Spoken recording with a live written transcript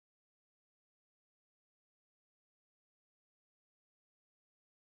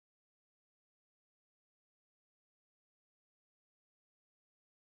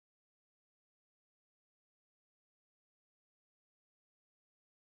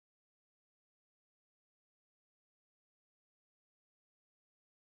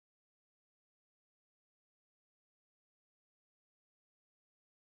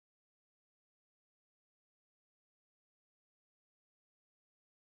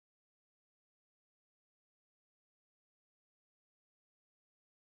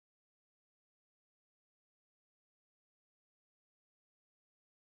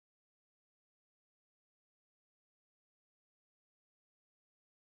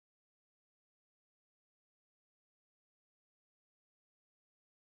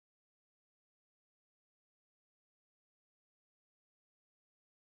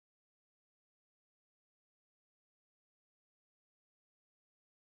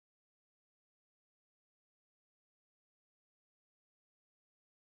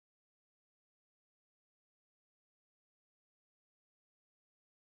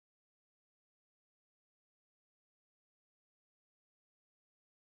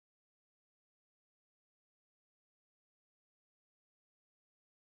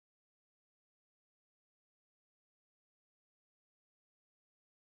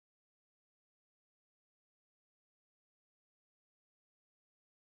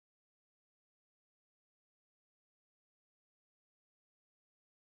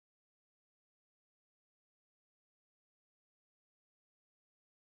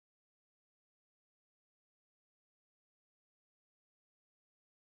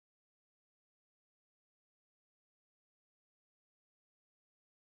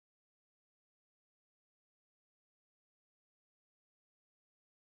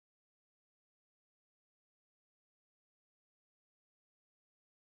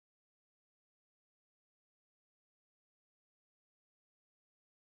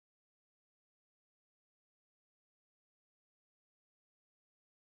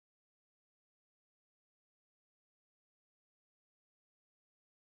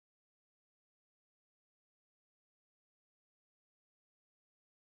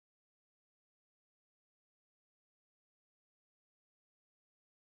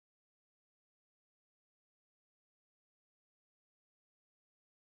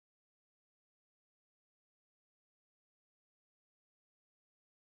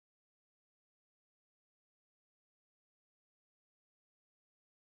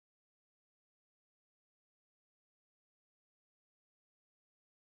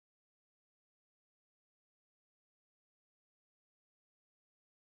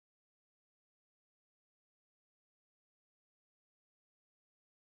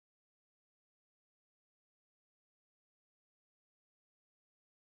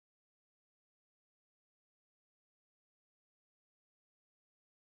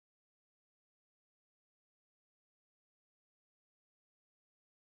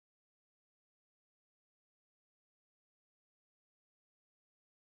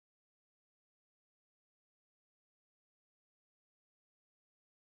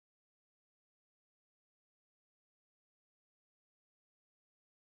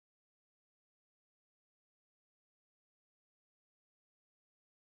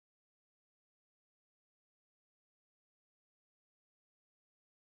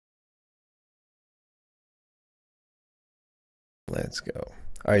Let's go.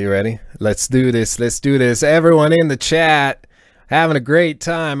 Are you ready? Let's do this. Let's do this. Everyone in the chat having a great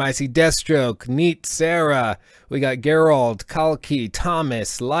time. I see Deathstroke, Neat, Sarah. We got Gerald, Kalki,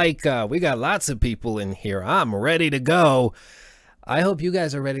 Thomas, Laika. We got lots of people in here. I'm ready to go. I hope you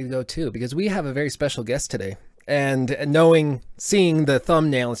guys are ready to go too, because we have a very special guest today. And seeing the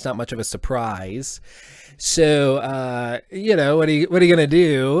thumbnail, it's not much of a surprise. So, you know, what are you going to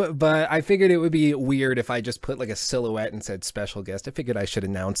do? But I figured it would be weird if I just put like a silhouette and said special guest. I figured I should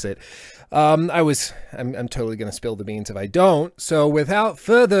announce it. I'm totally going to spill the beans if I don't. So without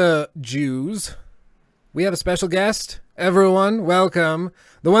further ado, we have a special guest. Everyone, welcome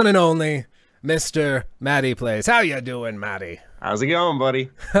the one and only MrMattyPlays. How you doing, Matty? How's it going,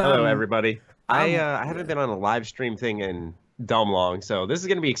 buddy? Hello, everybody. I haven't been on a live stream thing in dumb long, so this is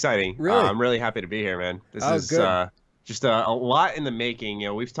going to be exciting. Really? I'm really happy to be here, man. This is just a lot in the making. You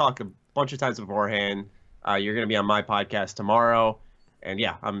know, we've talked a bunch of times beforehand. You're going to be on my podcast tomorrow, and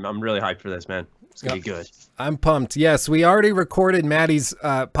yeah, I'm really hyped for this, man. It's going to be good. I'm pumped. Yes, we already recorded Matty's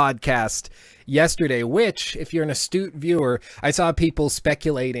podcast yesterday, which, if you're an astute viewer, I saw people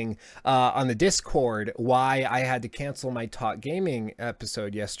speculating on the Discord why I had to cancel my Talk Gaming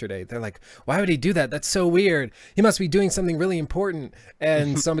episode yesterday. They're like, why would he do that? That's so weird. He must be doing something really important.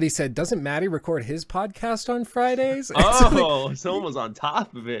 And somebody said, doesn't Matty record his podcast on Fridays? Oh, someone was on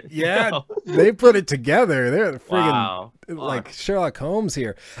top of it. Yeah, they put it together. They're friggin' like Sherlock Holmes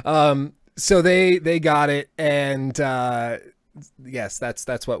here. So they got it, and yes,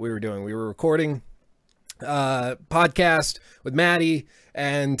 that's what we were doing. We were recording podcast with Matty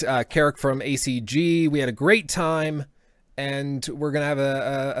and Carrick from ACG. We had a great time, and we're gonna have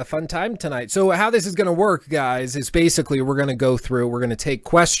a fun time tonight. So how this is gonna work, guys, is basically we're gonna take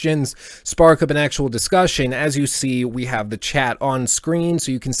questions, spark up an actual discussion. As you see, we have the chat on screen,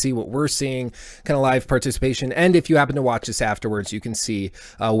 so you can see what we're seeing, kind of live participation. And if you happen to watch this afterwards, you can see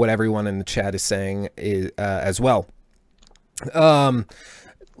what everyone in the chat is saying as well. Yeah,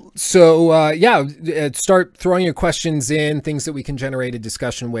 start throwing your questions in, things that we can generate a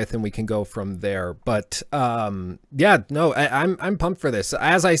discussion with, and we can go from there. But yeah, no, I'm pumped for this.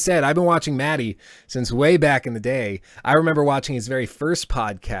 As I said, I've been watching Matty since way back in the day. I remember watching his very first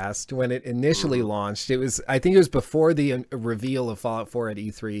podcast when it initially launched. I think it was before the reveal of Fallout 4 at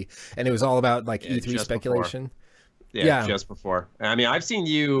E3, and it was all about like E3 speculation. Before. Yeah, just before. I mean, I've seen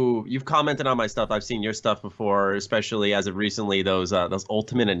you've commented on my stuff. I've seen your stuff before, especially as of recently, those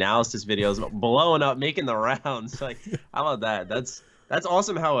ultimate analysis videos blowing up, making the rounds. Like, how about that? That's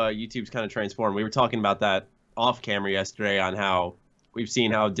awesome how YouTube's kind of transformed. We were talking about that off camera yesterday on how we've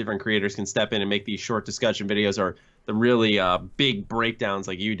seen how different creators can step in and make these short discussion videos or the really big breakdowns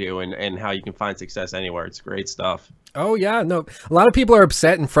like you do, and how you can find success anywhere. It's great stuff. Oh yeah, no, a lot of people are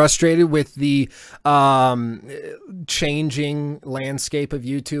upset and frustrated with the changing landscape of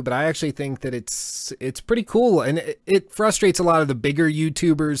YouTube, but I actually think that it's pretty cool, and it frustrates a lot of the bigger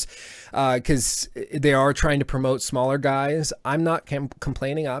YouTubers because they are trying to promote smaller guys. I'm not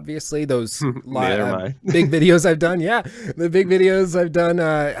complaining, obviously. Those big videos I've done, yeah, the big videos I've done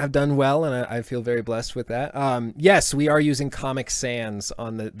have done well, and I feel very blessed with that. Yes, we are using Comic Sans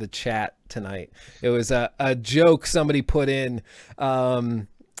on the chat tonight. It was a joke somebody put in on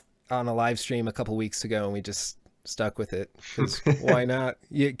a live stream a couple weeks ago, and we just stuck with it because why not?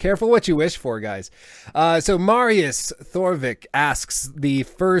 Careful what you wish for, guys. So Marius Thorvik asks the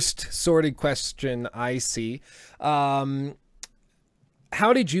first sorted question I see. How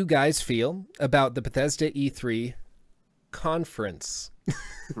did you guys feel about the Bethesda E3 conference?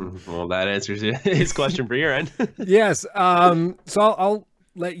 Well, that answers his question for your end. Yes. So I'll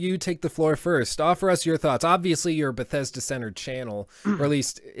let you take the floor first. Offer us your thoughts. Obviously, you're a Bethesda-centered channel, or at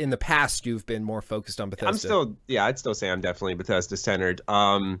least in the past, you've been more focused on Bethesda. I'd still say I'm definitely Bethesda-centered.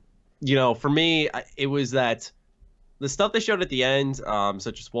 You know, for me, it was that the stuff they showed at the end,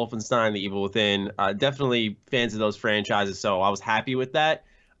 such as Wolfenstein, The Evil Within, definitely fans of those franchises, so I was happy with that.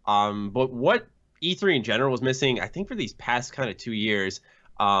 But what E3 in general was missing, I think for these past kind of 2 years,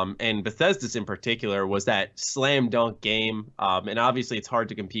 and Bethesda's in particular, was that slam dunk game. And obviously it's hard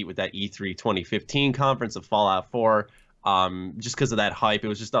to compete with that E3 2015 conference of Fallout 4, just because of that hype. It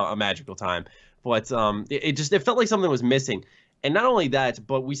was just a magical time. But it felt like something was missing. And not only that,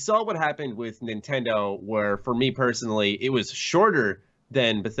 but we saw what happened with Nintendo, where for me personally, it was shorter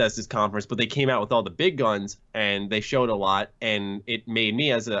than Bethesda's conference, but they came out with all the big guns and they showed a lot. And it made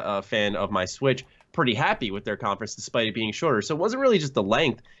me, as a fan of my Switch, pretty happy with their conference despite it being shorter. So it wasn't really just the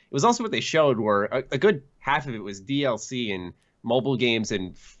length. It was also what they showed, where a good half of it was DLC and mobile games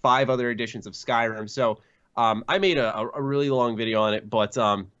and 5 other editions of Skyrim. So I made a really long video on it, but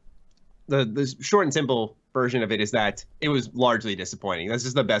the short and simple version of it is that it was largely disappointing. That's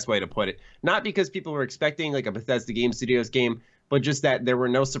just the best way to put it. Not because people were expecting like a Bethesda Game Studios game, but just that there were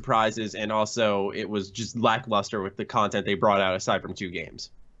no surprises, and also it was just lackluster with the content they brought out aside from 2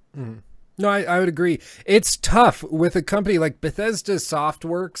 games. No, I would agree. It's tough with a company like Bethesda.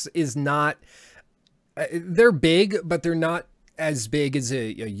 Softworks is not, they're big, but they're not as big as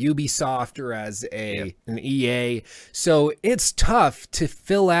a Ubisoft or as an EA. So it's tough to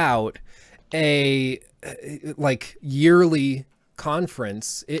fill out a like yearly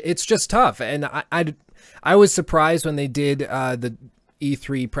conference. It's just tough. And I was surprised when they did the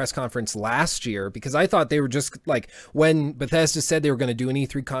E3 press conference last year, because I thought they were just like, when Bethesda said they were going to do an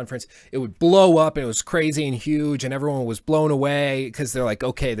E3 conference, it would blow up and it was crazy and huge and everyone was blown away because they're like,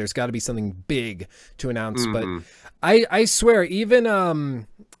 okay, there's got to be something big to announce. But I swear, even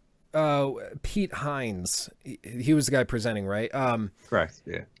Pete Hines, he was the guy presenting, right? Correct.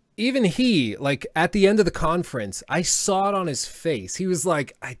 Yeah. Even he, like at the end of the conference, I saw it on his face. He was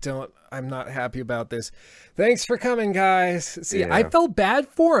like, I'm not happy about this. Thanks for coming, guys. See, I felt bad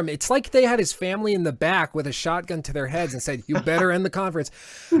for him. It's like they had his family in the back with a shotgun to their heads and said, you better end the conference.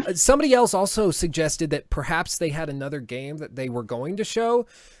 Somebody else also suggested that perhaps they had another game that they were going to show,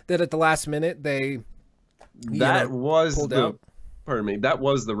 that at the last minute they pulled out. Pardon me. That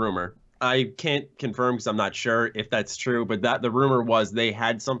was the rumor. I can't confirm because I'm not sure if that's true, but the rumor was they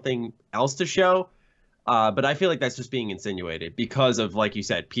had something else to show. But I feel like that's just being insinuated because of, like you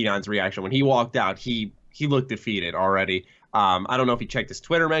said, Pete Hine's reaction. When he walked out, he looked defeated already. I don't know if he checked his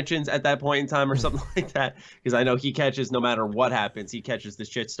Twitter mentions at that point in time or something like that, because I know he catches, no matter what happens, he catches the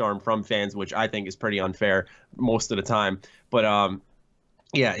shitstorm from fans, which I think is pretty unfair most of the time. But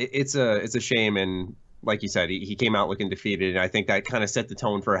yeah, it's a shame. And like you said, he came out looking defeated. And I think that kind of set the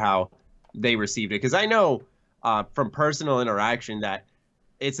tone for how they received it, because I know from personal interaction that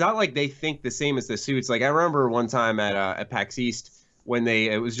it's not like they think the same as the suits. Like I remember one time at PAX East when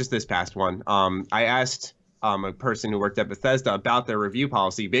it was just this past one, I asked a person who worked at Bethesda about their review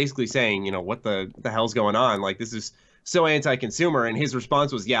policy, basically saying, you know, what the hell's going on? Like, this is so anti-consumer. And his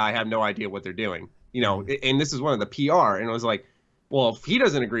response was, yeah, I have no idea what they're doing, you know, and this is one of the PR. And it was like, well, if he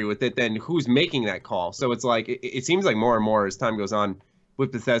doesn't agree with it, then who's making that call? So it's like, it seems like more and more as time goes on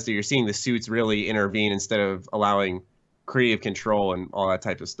with Bethesda, you're seeing the suits really intervene instead of allowing creative control and all that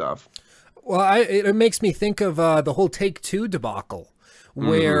type of stuff. Well, it makes me think of the whole Take-Two debacle,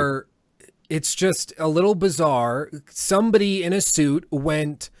 where it's just a little bizarre. Somebody in a suit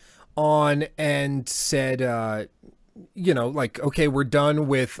went on and said, you know, like, okay, we're done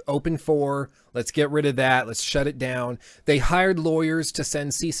with Open 4. Let's get rid of that. Let's shut it down. They hired lawyers to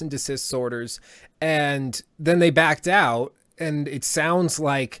send cease and desist orders, and then they backed out. And it sounds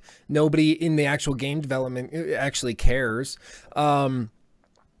like nobody in the actual game development actually cares.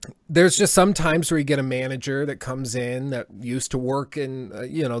 There's just some times where you get a manager that comes in that used to work in,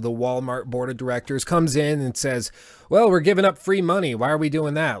 you know, the Walmart board of directors, comes in and says, well, we're giving up free money. Why are we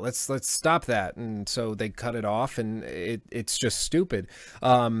doing that? Let's stop that. And so they cut it off, and it's just stupid.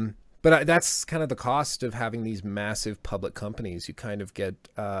 But that's kind of the cost of having these massive public companies. You kind of get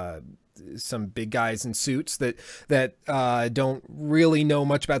some big guys in suits that don't really know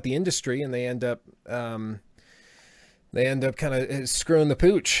much about the industry, and they end up kind of screwing the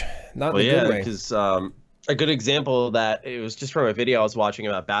pooch. Not in a good way. Because a good example of that, it was just from a video I was watching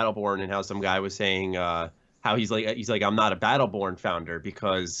about Battleborn, and how some guy was saying how he's like I'm not a Battleborn founder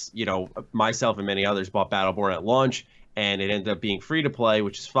because, you know, myself and many others bought Battleborn at launch, and it ended up being free to play,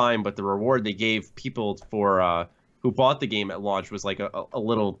 which is fine, but the reward they gave people for who bought the game at launch was like a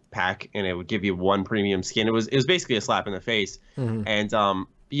little pack, and it would give you 1 premium skin. It was basically a slap in the face. And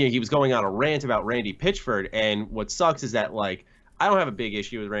you know, he was going on a rant about Randy Pitchford, and what sucks is that, like, I don't have a big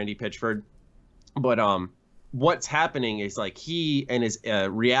issue with Randy Pitchford, but what's happening is, like, he and his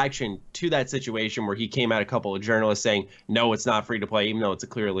reaction to that situation where he came at a couple of journalists saying, no, it's not free to play, even though it's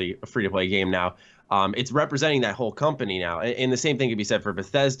clearly a free to play game now. It's representing that whole company now. And the same thing could be said for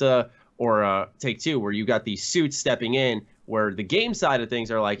Bethesda or Take-Two, where you got these suits stepping in, where the game side of things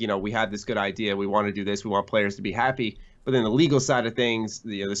are like, you know, we have this good idea, we want to do this, we want players to be happy. But then the legal side of things,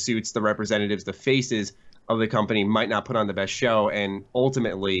 the suits, the representatives, the faces of the company might not put on the best show, and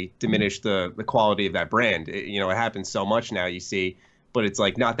ultimately diminish the quality of that brand. You know, it happens so much now, you see, but it's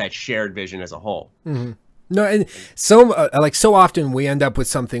like not that shared vision as a whole. No, and so so often we end up with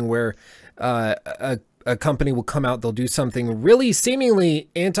something where a company will come out, they'll do something really seemingly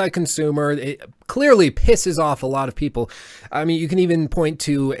anti-consumer. It clearly pisses off a lot of people. I mean, you can even point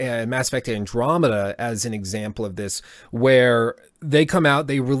to Mass Effect Andromeda as an example of this, where they come out,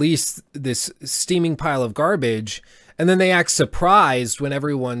 they release this steaming pile of garbage, And then they act surprised when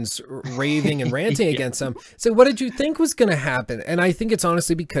everyone's raving and ranting against them. So what did you think was going to happen? And I think it's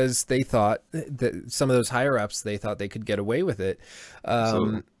honestly because they thought that some of those higher ups, they thought they could get away with it.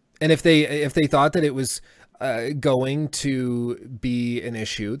 And if they thought that it was going to be an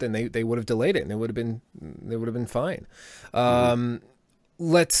issue, then they would have delayed it and it would have been fine.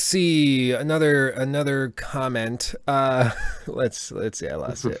 Let's see another comment. Let's see. I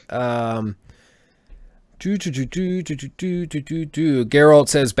lost it. Geralt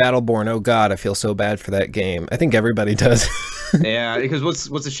says Battleborn. Oh God, I feel so bad for that game. I think everybody does. Yeah, because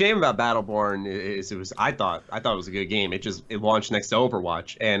what's a shame about Battleborn is I thought it was a good game. It launched next to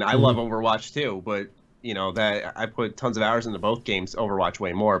Overwatch, and I love Overwatch too. But you know that I put tons of hours into both games. Overwatch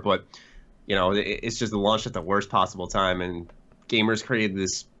way more, but you know it's just launched at the worst possible time, and gamers created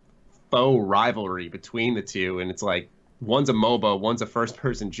this faux rivalry between the two, and it's like one's a MoBo, one's a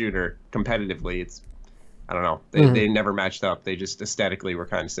first-person shooter. Competitively, I don't know. They never matched up. They just aesthetically were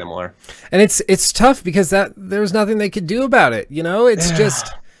kind of similar. And it's tough because there was nothing they could do about it. You know, it's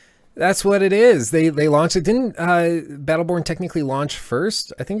just that's what it is. They launched it. Didn't Battleborn technically launch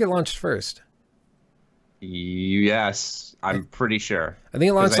first? I think it launched first. Yes, I'm pretty sure. I think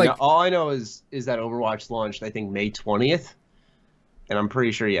it launched all I know is that Overwatch launched I think May 20th. And I'm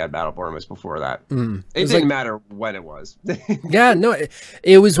pretty sure, Battleborn was before that. It didn't matter when it was. Yeah, no,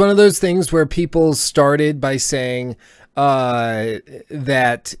 it was one of those things where people started by saying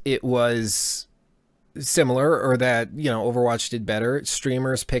that it was similar or that, you know, Overwatch did better.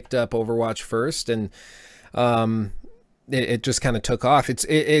 Streamers picked up Overwatch first, and it just kind of took off.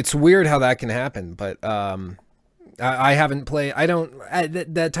 It's weird how that can happen, but I haven't played.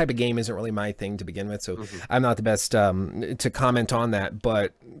 That type of game isn't really my thing to begin with, so I'm not the best to comment on that.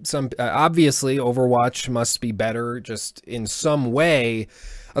 But obviously Overwatch must be better just in some way,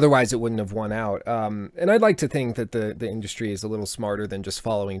 otherwise it wouldn't have won out. And I'd like to think that the industry is a little smarter than just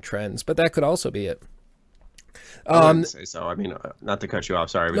following trends, but that could also be it. I wouldn't say so. I mean, not to cut you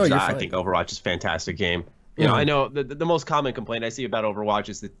off, sorry, but no, I think Overwatch is a fantastic game. You know, I know the most common complaint I see about Overwatch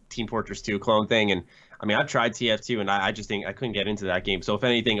is the Team Fortress 2 clone thing, and I mean, I've tried TF2, and I just think I couldn't get into that game. So if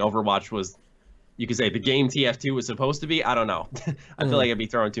anything, Overwatch was, you could say, the game TF2 was supposed to be. I don't know. I feel like I'd be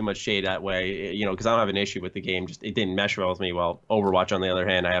throwing too much shade that way, you know, because I don't have an issue with the game. Just it didn't mesh well with me. Well, Overwatch, on the other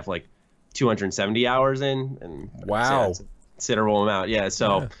hand, I have like 270 hours in, and wow, it's a considerable amount. Yeah,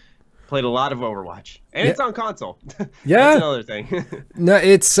 so played a lot of Overwatch, and it's on console. Yeah, that's another thing. No,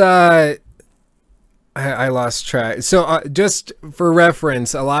 it's I lost track. So just for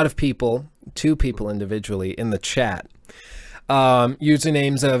reference, a lot of people, 2 people individually in the chat,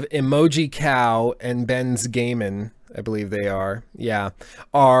 usernames of Emoji Cow and Ben's Gamin, I believe they are,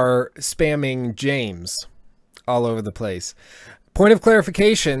 are spamming James all over the place. Point of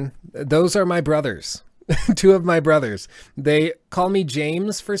clarification, those are my brothers. 2 of my brothers. They call me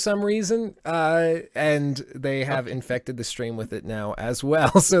James for some reason, and they have infected the stream with it now as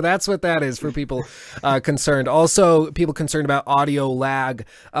well. So that's what that is for people concerned. Also, people concerned about audio lag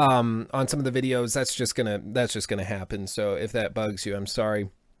on some of the videos. That's just gonna happen. So if that bugs you, I'm sorry,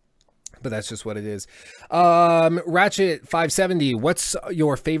 but that's just what it is. Ratchet 570, what's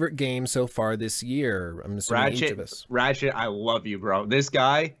your favorite game so far this year? I'm assuming each of us. Ratchet, I love you, bro. This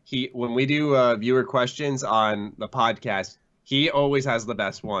guy, when we do viewer questions on the podcast, he always has the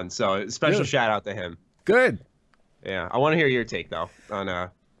best one. So special shout out to him. Good. Yeah, I want to hear your take though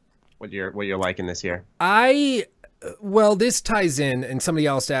on what you're liking this year. Well, this ties in, and somebody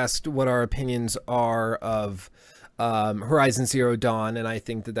else asked what our opinions are of Horizon Zero Dawn, and I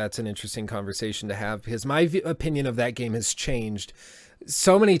think that that's an interesting conversation to have because my opinion of that game has changed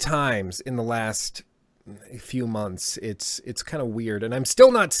so many times in the last few months. It's kind of weird, and I'm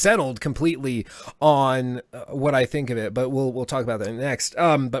still not settled completely on what I think of it, but we'll talk about that next.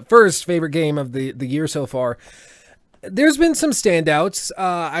 But first, favorite game of the year so far. There's been some standouts.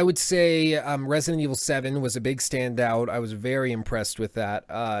 I would say Resident Evil 7 was a big standout. I was very impressed with that,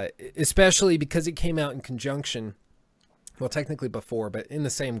 especially because it came out in conjunction, well, technically before, but in the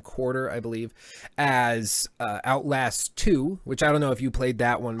same quarter, I believe, as Outlast 2, which I don't know if you played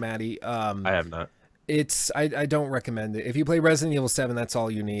that one, Matty. I have not. I don't recommend it. If you play Resident Evil 7, that's all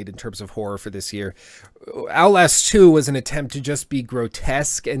you need in terms of horror for this year. Outlast 2 was an attempt to just be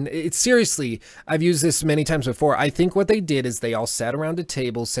grotesque, and it's seriously, I've used this many times before. I think what they did is they all sat around a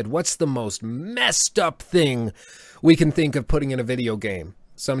table, said, what's the most messed up thing we can think of putting in a video game?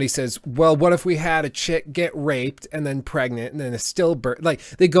 Somebody says, well, what if we had a chick get raped and then pregnant and then a stillbirth? Like,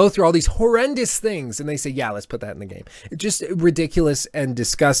 they go through all these horrendous things and they say, yeah, let's put that in the game. It's just ridiculous and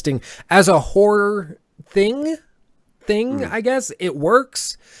disgusting. As a horror thing, I guess, it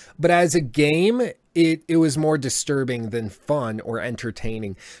works. But as a game, it was more disturbing than fun or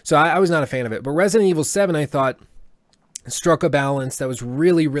entertaining. So I was not a fan of it. But Resident Evil 7, I thought, struck a balance that was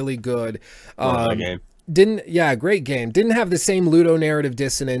really, really good. Game. Great game. Didn't have the same ludonarrative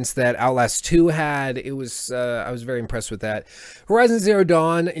dissonance that Outlast 2 had. It was I was very impressed with that. Horizon Zero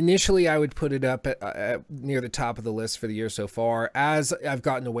Dawn, initially I would put it up at near the top of the list for the year so far. As I've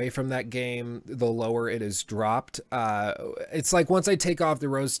gotten away from that game, the lower it has dropped. It's like once I take off the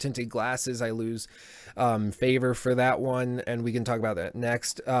rose-tinted glasses, I lose favor for that one, and we can talk about that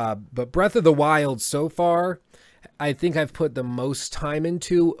next. But Breath of the Wild so far, I think I've put the most time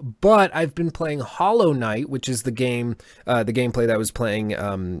into, but I've been playing Hollow Knight, which is the game, the gameplay that I was playing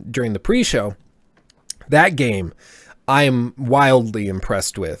during the pre-show. That game, I am wildly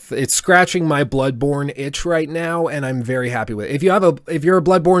impressed with. It's scratching my Bloodborne itch right now, and I'm very happy with it. If you're a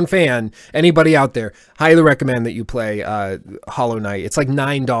Bloodborne fan, anybody out there, highly recommend that you play Hollow Knight. It's like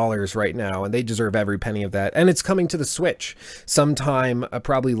 $9 right now, and they deserve every penny of that. And it's coming to the Switch sometime,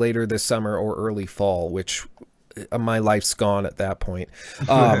 probably later this summer or early fall, which my life's gone at that point.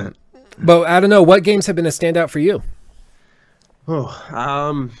 But I don't know, what games have been a standout for you?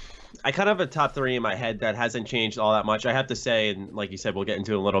 I kind of have a top 3 in my head that hasn't changed all that much. I have to say, and like you said, we'll get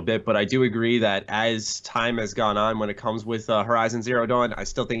into it in a little bit, but I do agree that as time has gone on, when it comes with Horizon Zero Dawn, I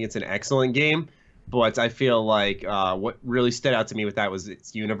still think it's an excellent game. But I feel like what really stood out to me with that was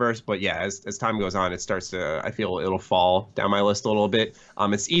its universe. But yeah, as time goes on, it starts to, I feel it'll fall down my list a little bit.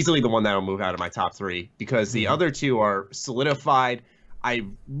 It's easily the one that'll move out of my top 3 because the other 2 are solidified. I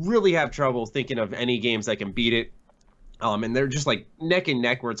really have trouble thinking of any games that can beat it. And they're just like neck and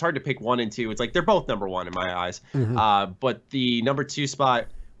neck where it's hard to pick 1 and 2. It's like they're both number 1 in my eyes. But the number 2 spot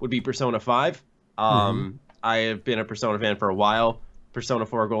would be Persona 5. I have been a Persona fan for a while. Persona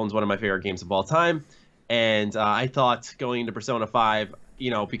 4 Golden is one of my favorite games of all time. And I thought going into Persona 5,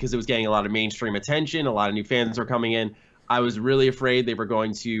 because it was getting a lot of mainstream attention, a lot of new fans were coming in, I was really afraid they were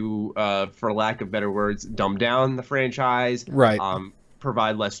going to, for lack of better words, dumb down the franchise. Right.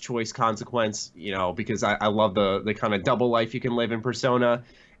 Provide less choice consequence, because I love the kind of double life you can live in Persona.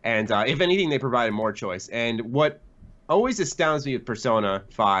 And if anything, they provided more choice. And what always astounds me with Persona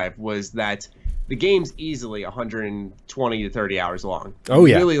 5 was that the game's easily 120 to 30 hours long. Oh,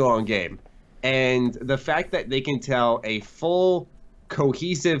 yeah. Really long game. And the fact that they can tell a full,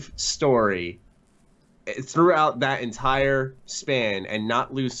 cohesive story throughout that entire span and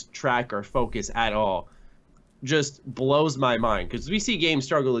not lose track or focus at all just blows my mind. Because we see games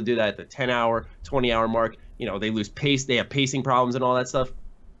struggle to do that at the 10-hour, 20-hour mark. They lose pace. They have pacing problems and all that stuff.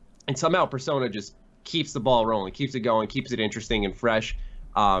 And somehow Persona just keeps the ball rolling, keeps it going, keeps it interesting and fresh.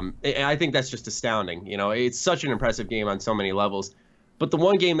 And I think that's just astounding. It's such an impressive game on so many levels. But the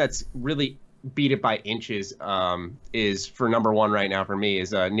one game that's really beat it by inches is for number 1 right now for me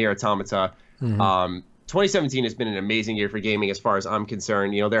is Nier Automata. 2017 has been an amazing year for gaming as far as I'm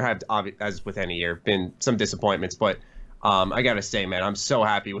concerned. There have, as with any year, been some disappointments. But I got to say, man, I'm so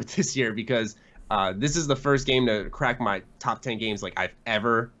happy with this year because this is the first game to crack my top 10 games like I've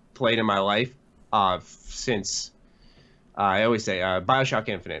ever played in my life since... I always say BioShock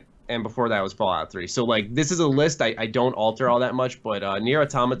Infinite, and before that was Fallout 3. So, this is a list I don't alter all that much, but Nier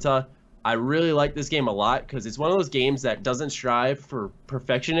Automata, I really like this game a lot because it's one of those games that doesn't strive for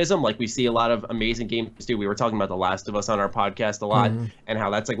perfectionism like we see a lot of amazing games do. We were talking about The Last of Us on our podcast a lot, and how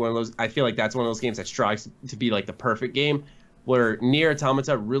that's one of those, I feel like that's one of those games that strives to be the perfect game, where Nier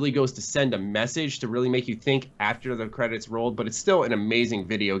Automata really goes to send a message to really make you think after the credits rolled, but it's still an amazing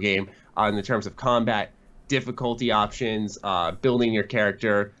video game in the terms of combat, difficulty options, building your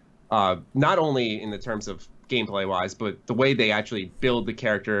character, not only in the terms of gameplay wise, but the way they actually build the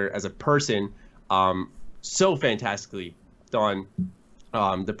character as a person, so fantastically done.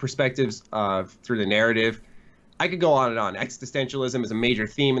 The perspectives through the narrative, I could go on and on. Existentialism is a major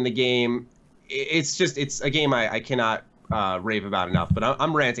theme in the game. It's a game I cannot rave about enough, but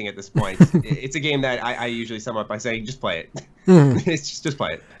I'm ranting at this point. It's a game that I usually sum up by saying, just play it. It's just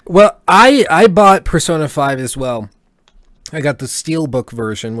play it. Well, I bought Persona 5 as well. I got the Steelbook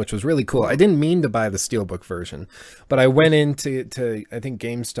version, which was really cool. I didn't mean to buy the Steelbook version, but I went into I think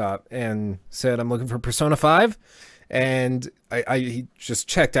GameStop and said, I'm looking for Persona 5. And he just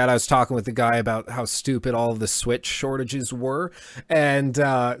checked out. I was talking with the guy about how stupid all of the Switch shortages were. And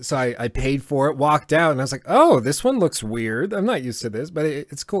so I paid for it, walked out, and I was like, oh, this one looks weird. I'm not used to this, but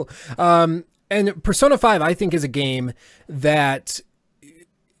it's cool. And Persona 5, I think, is a game that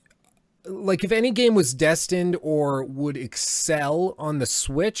like if any game was destined or would excel on the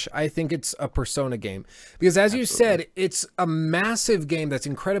Switch, I think it's a Persona game. Because as you said, it's a massive game that's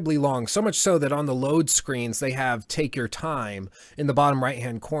incredibly long, so much so that on the load screens they have take your time in the bottom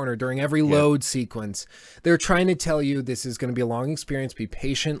right-hand corner during every load sequence. They're trying to tell you this is going to be a long experience, be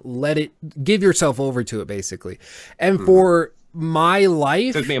patient, give yourself over to it, basically. And for my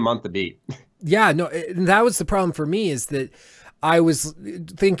life... It took me a month to beat. Yeah, no, that was the problem for me, is that I was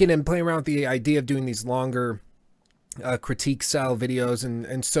thinking and playing around with the idea of doing these longer critique style videos.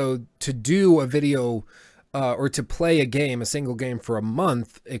 And so to do a video or to play a game, a single game for a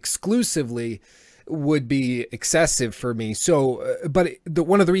month exclusively would be excessive for me. So, but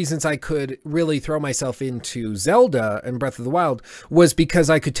one of the reasons I could really throw myself into Zelda and Breath of the Wild was because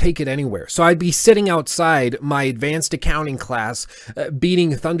I could take it anywhere. So I'd be sitting outside my advanced accounting class,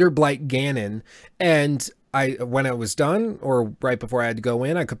 beating Thunderblight Ganon, and when I was done, or right before I had to go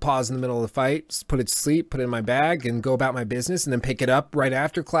in, I could pause in the middle of the fight, put it to sleep, put it in my bag, and go about my business, and then pick it up right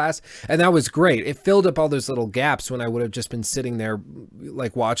after class. And that was great. It filled up all those little gaps when I would have just been sitting there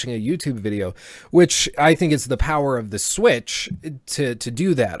like watching a YouTube video, which I think is the power of the Switch to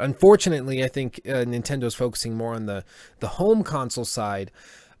do that. Unfortunately, I think Nintendo's focusing more on the home console side,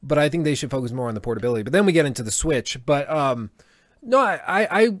 but I think they should focus more on the portability. But then we get into the Switch. But no,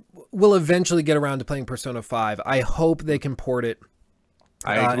 I will eventually get around to playing Persona 5. I hope they can port it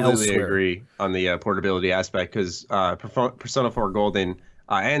I completely agree on the portability aspect, because Persona 4 Golden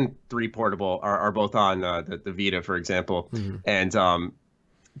and 3 Portable are both on the Vita, for example. And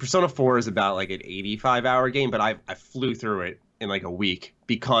Persona 4 is about like an 85-hour game, but I flew through it in like a week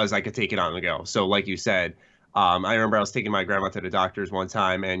because I could take it on the go. So like you said, I remember I was taking my grandma to the doctor's one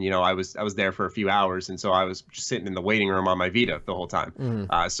time, and I was there for a few hours, and so I was just sitting in the waiting room on my Vita the whole time.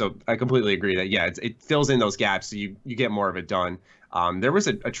 So I completely agree that it fills in those gaps, so you get more of it done. There was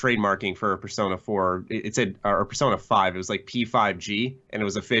a trademarking for Persona 4. It said, or Persona 5. It was like P5G, and it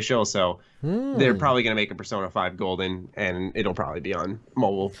was official. So they're probably going to make a Persona 5 Golden, and it'll probably be on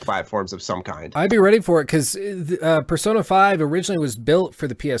mobile platforms of some kind. I'd be ready for it, because Persona 5 originally was built for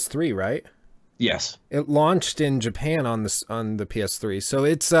the PS3, right? Yes. It launched in Japan on the PS3. So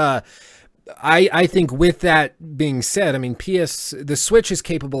it's I think, with that being said, I mean, the Switch is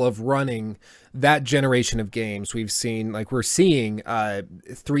capable of running that generation of games. We're seeing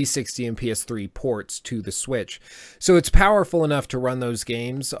 360 and PS3 ports to the Switch. So it's powerful enough to run those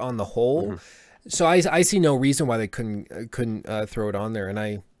games on the whole. So I see no reason why they couldn't throw it on there. And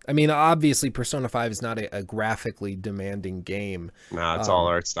I mean, obviously, Persona 5 is not a graphically demanding game. Nah, it's all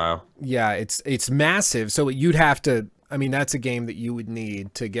art style. Yeah, it's massive. So you'd have to... I mean, that's a game that you would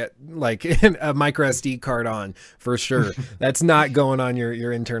need to get like a micro SD card on, for sure. That's not going on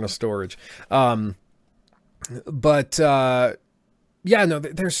your internal storage. Yeah, no,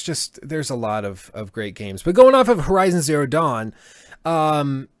 there's a lot of great games. But going off of Horizon Zero Dawn,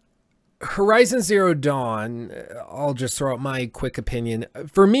 Horizon Zero Dawn, I'll just throw out my quick opinion.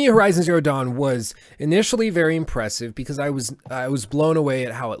 For me, Horizon Zero Dawn was initially very impressive because I was blown away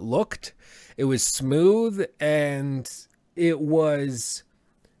at how it looked. It was smooth, and it was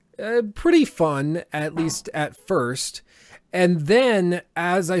pretty fun, at least at first. And then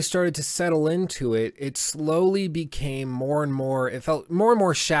as I started to settle into it, it slowly became more and more, it felt more and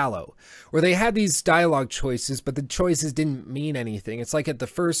more shallow, where they had these dialogue choices, but the choices didn't mean anything. It's like at the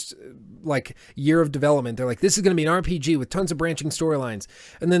first year of development, they're like, this is going to be an RPG with tons of branching storylines.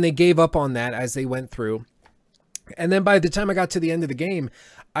 And then they gave up on that as they went through. And then by the time I got to the end of the game,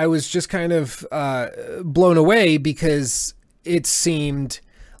 I was just kind of blown away, because it seemed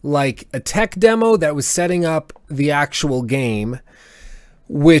like a tech demo that was setting up the actual game,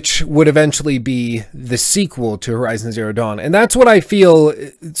 which would eventually be the sequel to Horizon Zero Dawn. And that's what I feel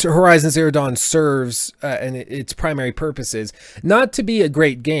Horizon Zero Dawn serves, and its primary purpose is not to be a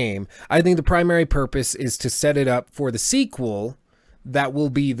great game. I think the primary purpose is to set it up for the sequel that will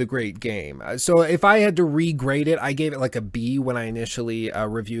be the great game. So if I had to regrade it, I gave it like a B when I initially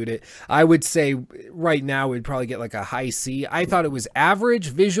reviewed it. I would say right now we'd probably get like a high C. I thought it was average,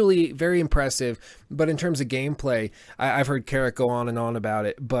 visually very impressive, but in terms of gameplay, I've heard Carrick go on and on about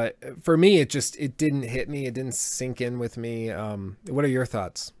it, but for me, it didn't hit me. It didn't sink in with me. What are your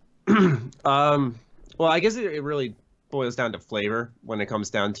thoughts? Well, I guess it really boils down to flavor when it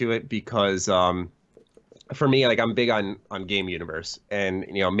comes down to it, because for me, like, I'm big on game universe, and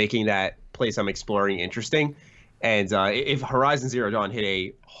making that place I'm exploring interesting. And if Horizon Zero Dawn hit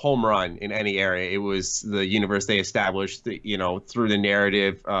a home run in any area, it was the universe they established, through the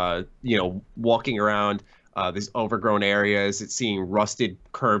narrative, walking around these overgrown areas, it's seeing rusted,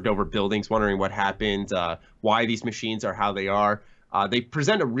 curved over buildings, wondering what happened, why these machines are how they are. they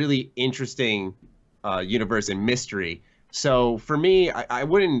present a really interesting universe and mystery. So for me, I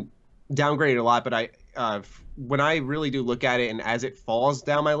wouldn't downgrade it a lot, but when I really do look at it and as it falls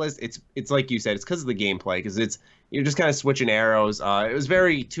down my list, it's like you said, it's because of the gameplay, because you're just kind of switching arrows. It was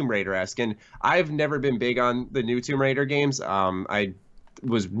very Tomb Raider-esque, and I've never been big on the new Tomb Raider games. I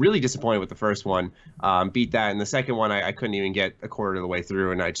was really disappointed with the first one, beat that, and the second one I couldn't even get a quarter of the way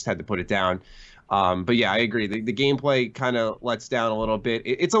through, and I just had to put it down. But yeah, I agree. The gameplay kind of lets down a little bit.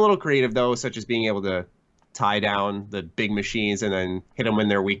 It's a little creative though, such as being able to tie down the big machines and then hit them in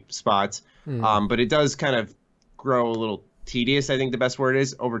their weak spots. But it does kind of grow a little tedious, I think the best word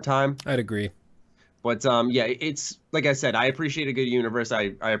is, over time. I'd agree. But yeah, it's like I said, I appreciate a good universe.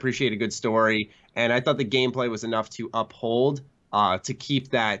 I appreciate a good story, and I thought the gameplay was enough to uphold, to keep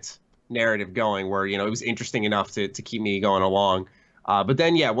that narrative going, where it was interesting enough to keep me going along. But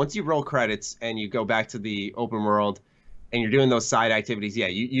then yeah, once you roll credits and you go back to the open world, and you're doing those side activities, yeah,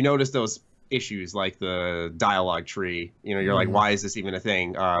 you notice those issues like the dialogue tree. You're like, why is this even a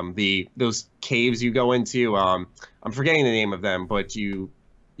thing? Those caves you go into, I'm forgetting the name of them, but you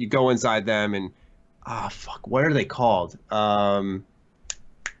go inside them and fuck, what are they called?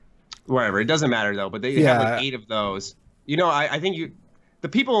 Whatever, it doesn't matter though, but they have like 8 of those. I think the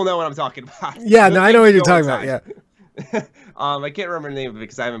people will know what I'm talking about. Yeah, no, I know what you're talking about. Yeah. I can't remember the name of it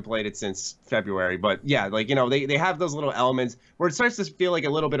because I haven't played it since February, but yeah, like they have those little elements where it starts to feel like a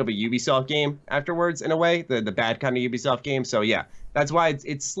little bit of a Ubisoft game afterwards, in a way, the bad kind of Ubisoft game. So yeah, that's why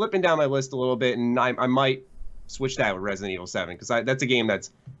it's slipping down my list a little bit, and I might switch that with Resident Evil 7, because that's a game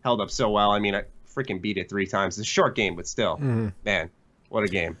that's held up so well. I mean, I freaking beat it 3 times. It's a short game, but still, man, what a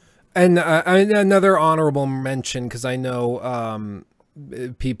game. And another honorable mention, because I know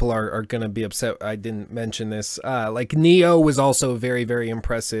people are going to be upset I didn't mention this. Like Neo was also very, very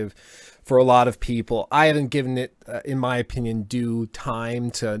impressive for a lot of people. I haven't given it, in my opinion, due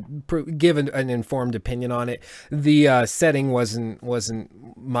time to give an informed opinion on it. The setting wasn't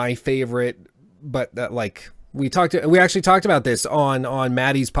my favorite, but like we actually talked about this on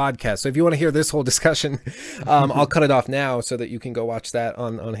Maddie's podcast. So if you want to hear this whole discussion, I'll cut it off now so that you can go watch that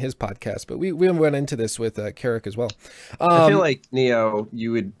on his podcast. But we went into this with Carrick as well. I feel like Neo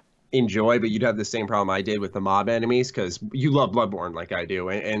you would enjoy, but you'd have the same problem I did with the mob enemies, because you love Bloodborne like I do,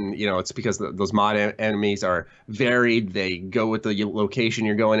 and it's because those mob enemies are varied. They go with the location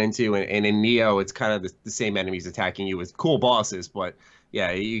you're going into, and in Neo it's kind of the same enemies attacking you with cool bosses, but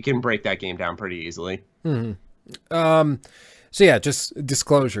yeah, you can break that game down pretty easily. So yeah, just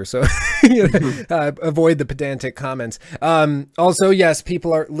disclosure. So avoid the pedantic comments. Also, yes,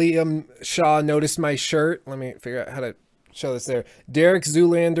 Liam Shaw noticed my shirt. Let me figure out how to show this there. Derek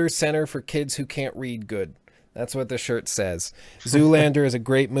Zoolander, Center for Kids Who Can't Read Good. That's what the shirt says. Zoolander is a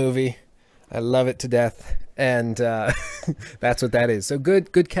great movie. I love it to death. And that's what that is. So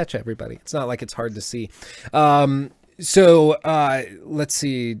good catch, everybody. It's not like it's hard to see. So let's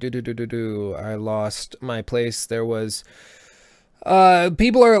see. I lost my place. There was lots of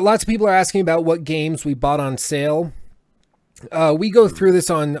people are asking about what games we bought on sale. We go through this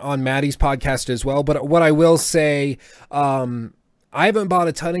on Maddie's podcast as well, but what I will say, I haven't bought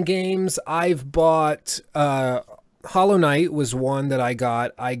a ton of games. I've bought Hollow Knight was one that I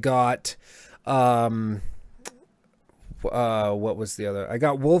got. I got what was the other? I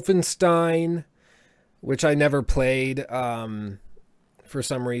got Wolfenstein, which I never played. For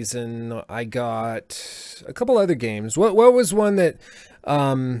some reason, I got a couple other games. What was one that,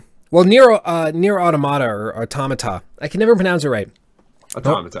 well, Nier Automata or Automata. I can never pronounce it right.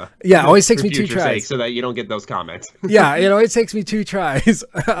 Automata. Yeah, it always takes me 2 tries. Sake, so that you don't get those comments. Yeah, it always takes me 2 tries.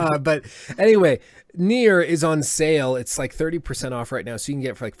 But anyway, Nier is on sale. It's like 30% off right now, so you can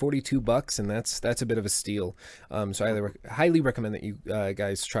get it for like $42, and that's a bit of a steal. So I highly recommend that you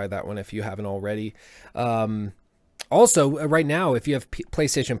guys try that one if you haven't already. Also, right now, if you have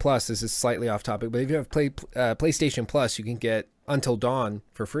PlayStation Plus, this is slightly off topic, but if you have PlayStation Plus, you can get Until Dawn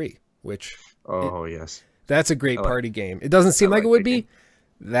for free, which... yes. That's a great party game. It doesn't seem like it would be.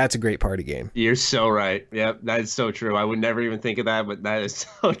 That's a great party game. You're so right. Yep, that is so true. I would never even think of that, but that is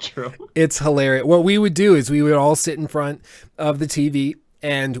so true. It's hilarious. What we would do is we would all sit in front of the TV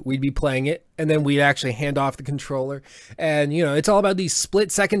and we'd be playing it, and then we'd actually hand off the controller. And, it's all about these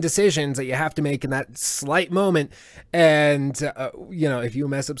split-second decisions that you have to make in that slight moment. And, if you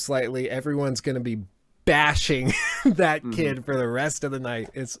mess up slightly, everyone's going to be bashing that kid for the rest of the night.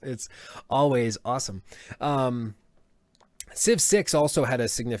 It's always awesome. Civ 6 also had a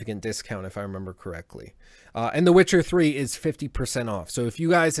significant discount, if I remember correctly. And The Witcher 3 is 50% off. So if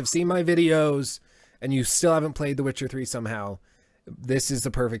you guys have seen my videos and you still haven't played The Witcher 3 somehow, this is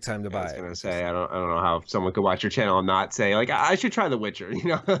the perfect time to buy it. I was gonna say, I don't know how someone could watch your channel and not say like, I should try The Witcher, you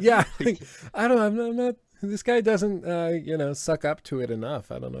know? Yeah, like, I don't know. I'm not. This guy doesn't, you know, suck up to it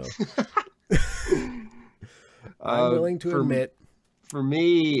enough. I don't know. I'm willing to admit. For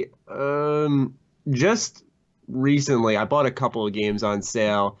me, just recently, I bought a couple of games on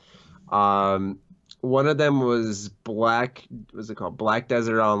sale. One of them was Black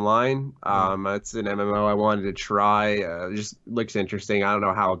Desert Online. It's an MMO I wanted to try. It just looks interesting. I don't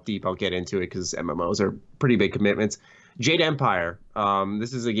know how deep I'll get into it because MMOs are pretty big commitments. Jade Empire.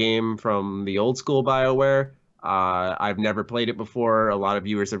 This is a game from the old school BioWare. I've never played it before. A lot of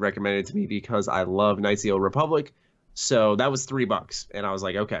viewers have recommended it to me because I love Knights of the Old Republic. So that was $3, and I was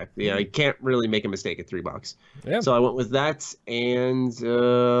like, okay, yeah, I can't really make a mistake at $3. Yeah. So I went with that, and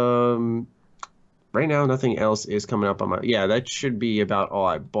right now nothing else is coming up on my. Yeah, that should be about all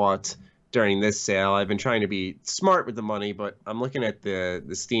I bought during this sale. I've been trying to be smart with the money, but I'm looking at the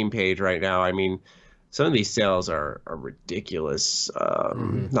Steam page right now. I mean, some of these sales are ridiculous.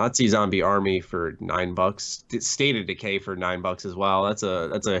 Nazi Zombie Army for $9. State of Decay for $9 as well. That's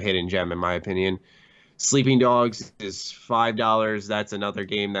a hidden gem in my opinion. Sleeping Dogs is $5. That's another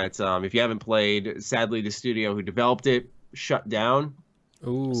game that's if you haven't played, sadly the studio who developed it shut down.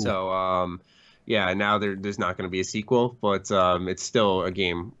 Ooh. So yeah, now there's not going to be a sequel, but it's still a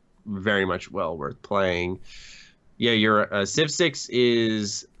game very much well worth playing. Yeah, your Civ 6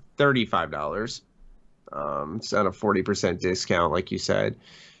 is $35. It's on a 40% discount, like you said.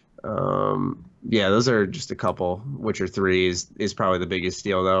 Yeah, those are just a couple. Witcher 3 is probably the biggest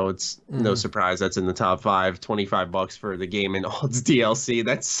deal, though. It's no surprise that's in the top 5. $25 for the game and all its DLC.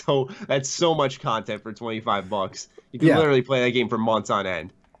 That's so much content for $25. You can literally play that game for months on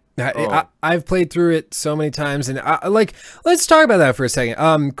end. I've played through it so many times, and let's talk about that for a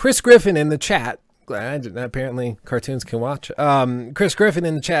second. Chris Griffin in the chat. Apparently cartoons can watch. Chris Griffin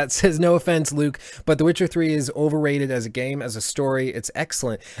in the chat says, no offense, Luke, but The Witcher 3 is overrated as a game, as a story. It's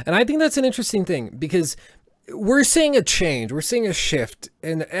excellent. And I think that's an interesting thing because we're seeing a change. We're seeing a shift.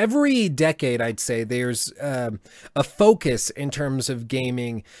 In every decade, I'd say, there's a focus in terms of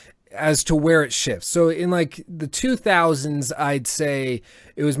gaming as to where it shifts. So in like the 2000s, I'd say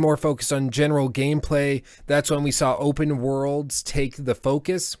it was more focused on general gameplay. That's when we saw open worlds take the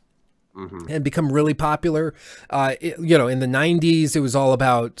focus. And become really popular. You know, in the 90s, it was all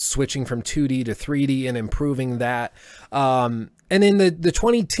about switching from 2D to 3D and improving that. And in the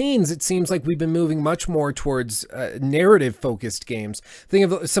 2010s, it seems like we've been moving much more towards narrative-focused games. Think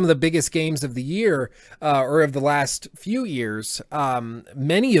of some of the biggest games of the year, or of the last few years.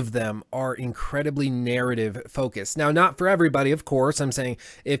 Many of them are incredibly narrative-focused. Now, not for everybody, of course. I'm saying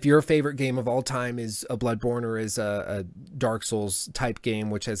if your favorite game of all time is a Bloodborne or is a Dark Souls-type game,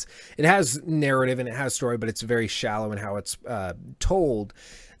 which has narrative and it has story, but it's very shallow in how it's told,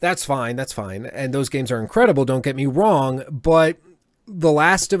 that's fine. That's fine. And those games are incredible. Don't get me wrong. But The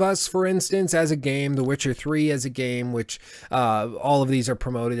Last of Us, for instance, as a game, The Witcher 3 as a game, which all of these are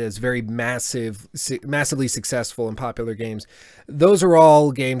promoted as very massively successful and popular games. Those are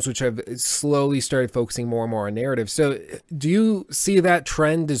all games which have slowly started focusing more and more on narrative. So do you see that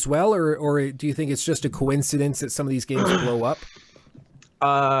trend as well? Or do you think it's just a coincidence that some of these games blow up?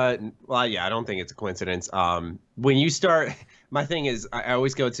 Well, yeah, I don't think it's a coincidence. When you start... My thing is, I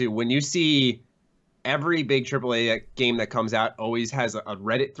always go to, when you see every big AAA game that comes out always has a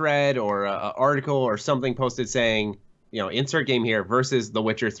Reddit thread or an article or something posted saying, you know, insert game here versus The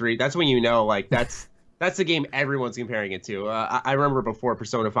Witcher 3. That's when you know, like, that's the game everyone's comparing it to. I remember before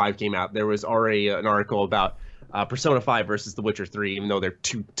Persona 5 came out, there was already an article about Persona 5 versus The Witcher 3, even though they're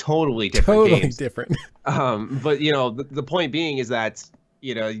two totally different games. Totally different. But, you know, the point being is that,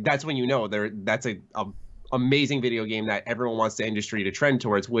 you know, that's when you know that's a amazing video game that everyone wants the industry to trend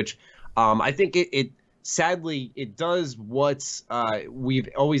towards, which I think it sadly it does what we've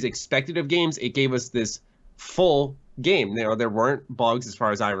always expected of games. It gave us this full game. You know, there weren't bugs as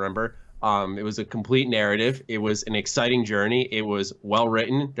far as I remember. It was a complete narrative. It was an exciting journey. It was well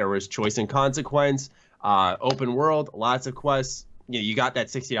written. There was choice and consequence, open world, lots of quests. You know, you got that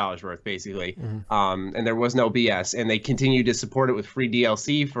 $60 worth basically. And there was no BS, and they continued to support it with free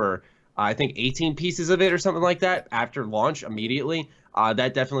DLC for I think 18 pieces of it or something like that after launch immediately.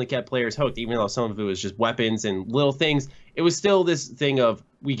 That definitely kept players hooked, even though some of it was just weapons and little things. It was still this thing of,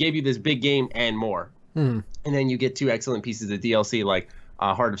 we gave you this big game and more. And then you get 2 excellent pieces of DLC like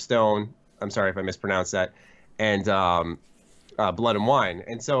Heart of Stone, I'm sorry if I mispronounced that, and Blood and Wine.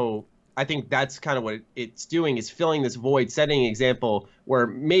 And so I think that's kind of what it's doing, is filling this void, setting an example where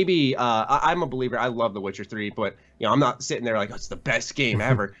maybe I'm a believer. I love The Witcher 3, but you know, I'm not sitting there like, oh, it's the best game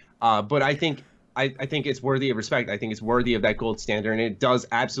ever. But I think I think it's worthy of respect. I think it's worthy of that gold standard, and it does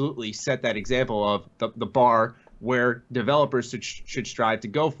absolutely set that example of the bar where developers should strive to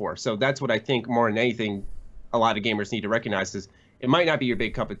go for. So that's what I think more than anything a lot of gamers need to recognize is it might not be your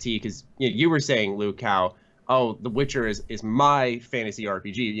big cup of tea because you were saying, Luke, how, oh, The Witcher is my fantasy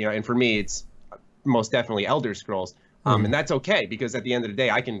RPG, and for me it's most definitely Elder Scrolls. And that's okay because at the end of the day,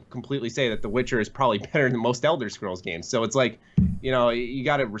 I can completely say that The Witcher is probably better than most Elder Scrolls games. So it's like, you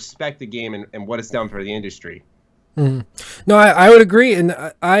got to respect the game and what it's done for the industry. No, I would agree. And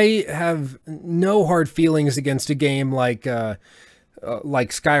I have no hard feelings against a game like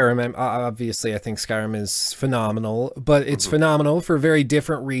Skyrim. Obviously, I think Skyrim is phenomenal, but it's phenomenal for very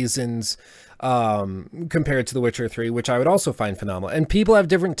different reasons compared to The Witcher 3, which I would also find phenomenal. And people have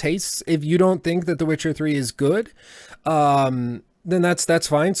different tastes. If you don't think that The Witcher 3 is good, then that's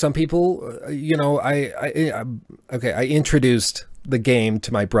fine. Some people, I introduced the game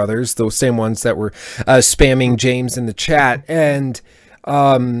to my brothers, those same ones that were spamming James in the chat. And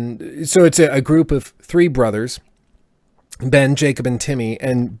so it's a group of 3 brothers, Ben, Jacob, and Timmy.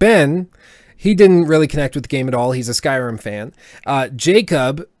 And Ben, he didn't really connect with the game at all. He's a Skyrim fan.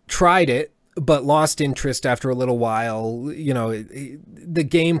 Jacob tried it, but lost interest after a little while. The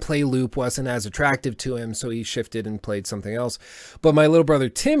gameplay loop wasn't as attractive to him, so he shifted and played something else. But my little brother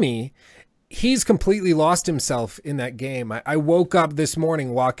Timmy, he's completely lost himself in that game. I woke up this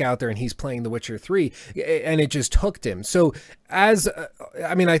morning, walk out there, and he's playing The Witcher 3, and it just hooked him. So I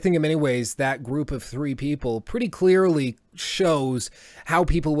think in many ways that group of 3 people pretty clearly shows how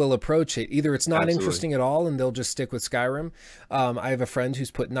people will approach it. Either it's not interesting at all and they'll just stick with Skyrim. I have a friend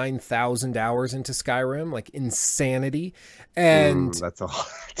who's put 9,000 hours into Skyrim, like insanity. And that's a lot.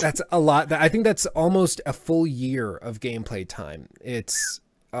 That's a lot. I think that's almost a full year of gameplay time. It's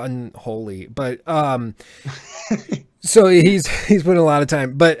unholy, but so he's put a lot of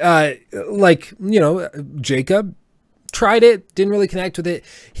time. But Jacob tried it, didn't really connect with it.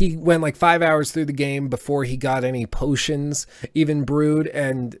 He went like 5 hours through the game before he got any potions even brewed,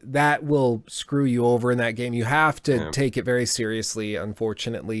 and that will screw you over in that game. You have to take it very seriously,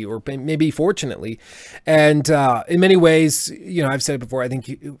 unfortunately, or maybe fortunately. And in many ways, I've said it before, I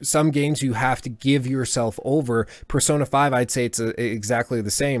think some games you have to give yourself over. Persona 5, I'd say it's exactly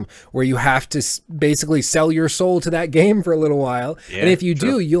the same, where you have to basically sell your soul to that game for a little while. And if you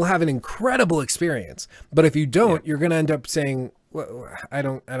do, you'll have an incredible experience. But if you don't, you're going to end up saying, well, I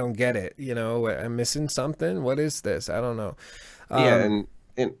don't get it. I'm missing something. What is this? I don't know. And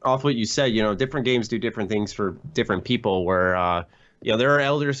off what you said, different games do different things for different people where, there are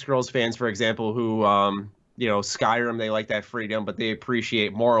Elder Scrolls fans, for example, who, Skyrim, they like that freedom, but they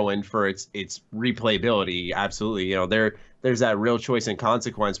appreciate Morrowind for its replayability. Absolutely. There's that real choice and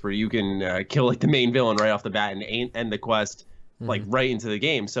consequence where you can kill like the main villain right off the bat and end the quest like right into the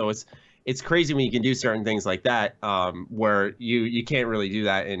game. So it's crazy when you can do certain things like that, where you can't really do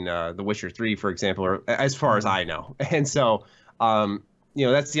that in The Witcher 3, for example, or as far as I know. And so,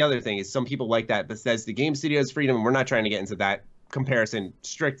 that's the other thing is some people like that Bethesda Game Studios freedom, and we're not trying to get into that comparison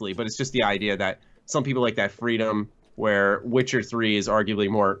strictly, but it's just the idea that some people like that freedom where Witcher 3 is arguably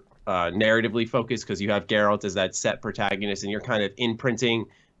more narratively focused because you have Geralt as that set protagonist and you're kind of imprinting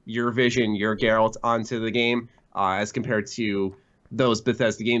your vision, your Geralt onto the game as compared to those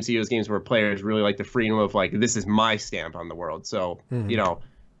Bethesda Game Studios games where players really like the freedom of like, this is my stamp on the world. So,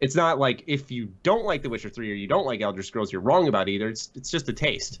 it's not like if you don't like The Witcher 3 or you don't like Elder Scrolls, you're wrong about either. It's just a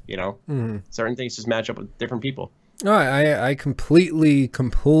taste, Certain things just match up with different people. No, I completely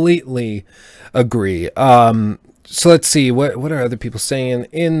agree. So let's see, what are other people saying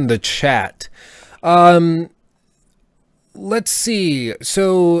in the chat? Let's see.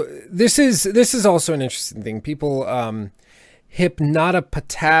 So this is also an interesting thing. People,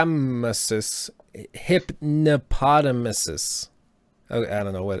 hypnopotamus. Oh, I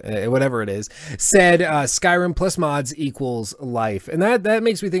don't know whatever it is, said Skyrim plus mods equals life. And that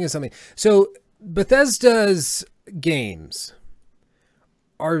makes me think of something. So Bethesda's games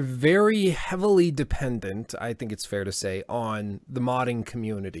are very heavily dependent, I think it's fair to say, on the modding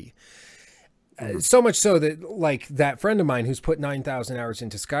community. So much so that, like, that friend of mine who's put 9,000 hours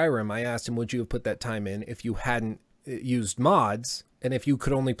into Skyrim, I asked him, would you have put that time in if you hadn't used mods and if you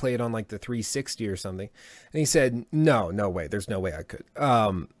could only play it on like the 360 or something? And he said, no way, there's no way I could.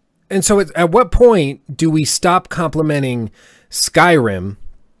 And so at what point do we stop complimenting Skyrim?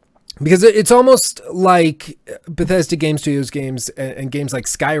 Because it's almost like Bethesda Game Studios games and games like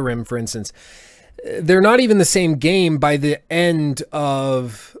Skyrim, for instance, they're not even the same game by the end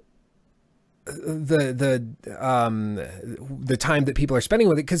of the time that people are spending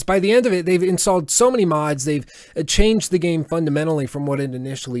with it, because by the end of it, they've installed so many mods, they've changed the game fundamentally from what it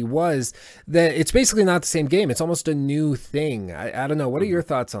initially was, that it's basically not the same game. It's almost a new thing. I don't know. What are your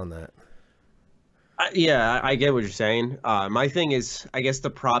thoughts on that? Yeah, I get what you're saying. My thing is, I guess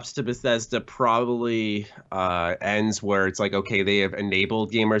the props to Bethesda probably ends where it's like, okay, they have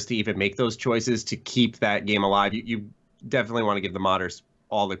enabled gamers to even make those choices to keep that game alive. You definitely want to give the modders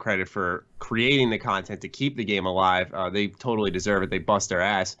all the credit for creating the content to keep the game alive. They totally deserve it. They bust their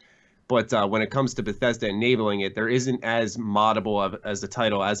ass. But when it comes to Bethesda enabling it, there isn't as moddable as the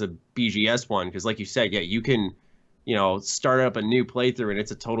title as a BGS one. Because like you said, yeah, you can, start up a new playthrough and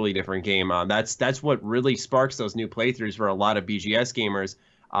it's a totally different game. That's what really sparks those new playthroughs for a lot of BGS gamers.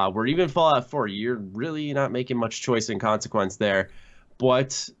 Where even Fallout 4, you're really not making much choice and consequence there.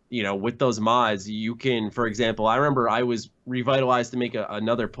 But, with those mods, you can, for example, I remember I was revitalized to make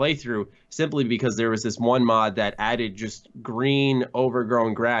another playthrough simply because there was this one mod that added just green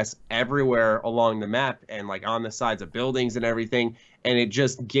overgrown grass everywhere along the map and like on the sides of buildings and everything. And it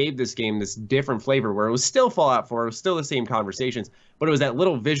just gave this game this different flavor where it was still Fallout 4, it was still the same conversations, but it was that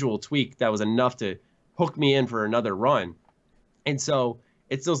little visual tweak that was enough to hook me in for another run. And so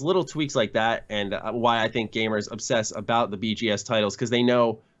it's those little tweaks like that, and why I think gamers obsess about the BGS titles, because they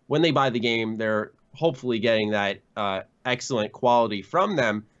know when they buy the game, they're hopefully getting that excellent quality from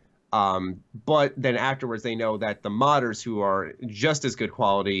them. But then afterwards, they know that the modders who are just as good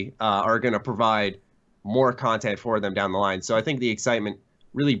quality are going to provide more content for them down the line. So I think the excitement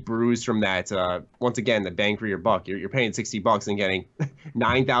really brews from that. Once again, the bang for your buck. You're paying $60 and getting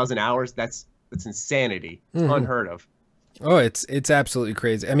 9,000 hours. That's insanity. It's unheard of. Oh, it's absolutely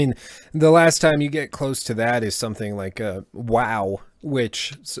crazy. I mean, the last time you get close to that is something like WoW,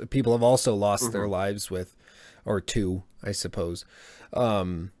 which people have also lost their lives with, or two, I suppose.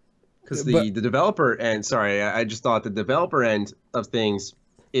 Because the developer end, sorry, I just thought the developer end of things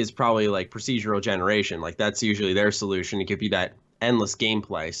is probably like procedural generation. Like that's usually their solution to give you that endless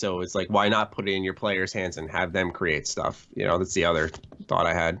gameplay. So it's like, why not put it in your players' hands and have them create stuff? That's the other thought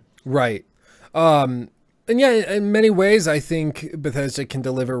I had. Right. And yeah, in many ways, I think Bethesda can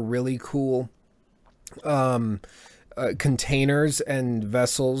deliver really cool containers and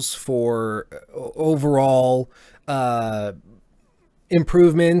vessels for overall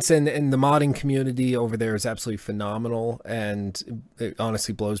improvements, and the modding community over there is absolutely phenomenal, and it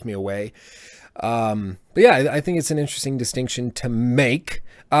honestly blows me away. But yeah, I think it's an interesting distinction to make.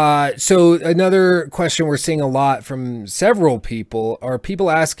 So another question we're seeing a lot from several people are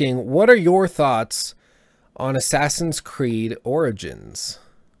people asking, what are your thoughts on Assassin's Creed Origins?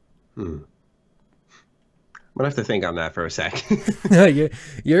 I'm gonna have to think on that for a sec.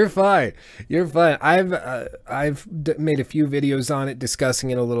 You're fine. You're fine. I've made a few videos on it, discussing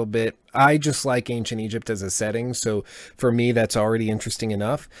it a little bit. I just like ancient Egypt as a setting, so for me that's already interesting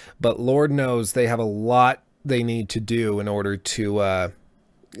enough. But Lord knows they have a lot they need to do in order to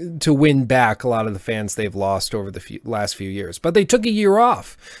win back a lot of the fans they've lost over the last few years. But they took a year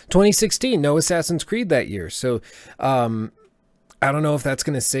off. 2016, no Assassin's Creed that year. So I don't know if that's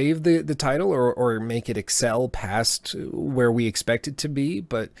going to save the title or make it excel past where we expect it to be.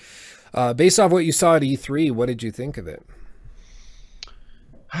 But based off what you saw at E3, what did you think of it?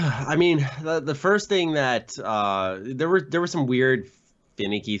 I mean, the first thing that there were some weird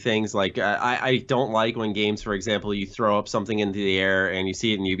finicky things. Like I don't like when games, for example, you throw up something into the air, and you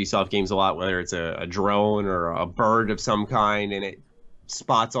see it in Ubisoft games a lot, whether it's a drone or a bird of some kind, and it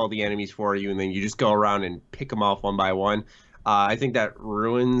spots all the enemies for you, and then you just go around and pick them off one by one. I think that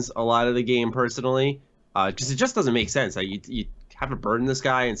ruins a lot of the game personally, because it just doesn't make sense. Like you have a bird in the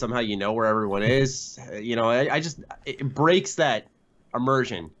sky and somehow you know where everyone is. It breaks that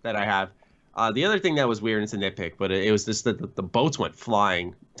immersion that I have. The other thing that was weird, and it's a nitpick, but it was just that the boats went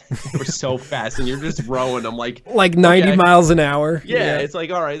flying. They were so fast, and you're just rowing them like 90 miles an hour. Yeah, it's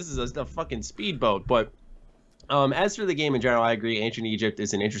like, all right, this is a fucking speedboat. But as for the game in general, I agree. Ancient Egypt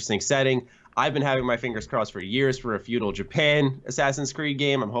is an interesting setting. I've been having my fingers crossed for years for a feudal Japan Assassin's Creed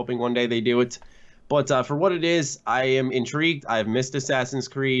game. I'm hoping one day they do it. But for what it is, I am intrigued. I've missed Assassin's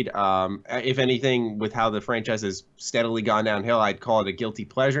Creed. If anything, with how the franchise has steadily gone downhill, I'd call it a guilty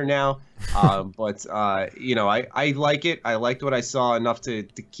pleasure now. I like it. I liked what I saw enough to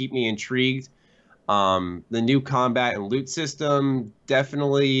keep me intrigued. The new combat and loot system,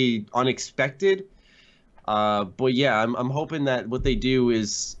 definitely unexpected. But yeah, I'm hoping that what they do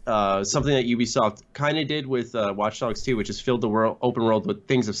is something that Ubisoft kind of did with Watch Dogs 2, which is filled the open world with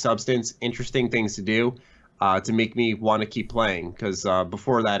things of substance, interesting things to do, to make me want to keep playing. Because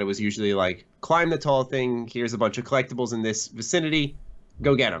before that, it was usually like, climb the tall thing, here's a bunch of collectibles in this vicinity,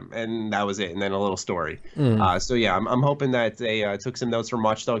 go get him, and that was it, and then a little story. Mm. So yeah, I'm hoping that they took some notes from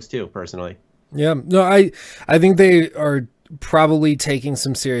Watch Dogs 2, personally. Yeah, no, I think they are probably taking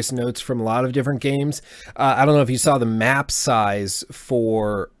some serious notes from a lot of different games. I don't know if you saw the map size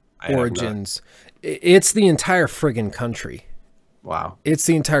for Origins. It's the entire friggin' country. Wow. It's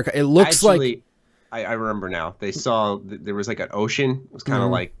the entire. It looks like. I remember now. They saw there was like an ocean. It was kind of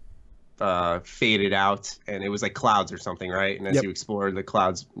like faded out, and it was like clouds or something, right? And as you explore the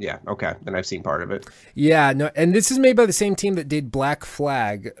clouds, yeah, okay. Then I've seen part of it. Yeah, no, and this is made by the same team that did Black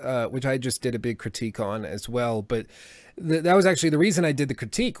Flag, which I just did a big critique on as well. But that was actually the reason I did the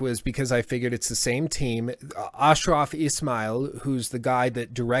critique, was because I figured it's the same team. Ashraf Ismail, who's the guy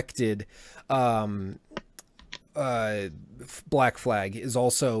that directed Black Flag, is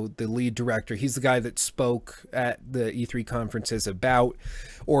also the lead director. He's the guy that spoke at the E3 conferences about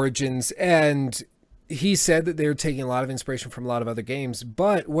Origins, and he said that they're taking a lot of inspiration from a lot of other games,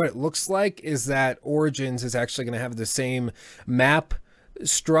 but what it looks like is that Origins is actually going to have the same map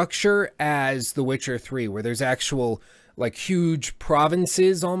structure as The Witcher 3, where there's actual like huge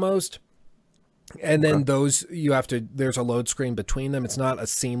provinces almost. And then those, you have to, there's a load screen between them. It's not a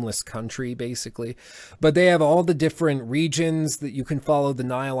seamless country, basically. But they have all the different regions that you can follow the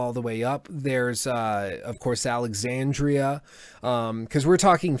Nile all the way up. There's, of course, Alexandria, because we're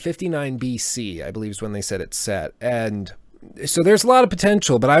talking 59 BC, I believe is when they said it's set. And so there's a lot of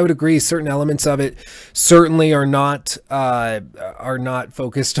potential, but I would agree certain elements of it certainly are not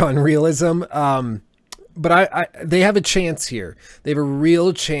focused on realism. But they have a chance here. They have a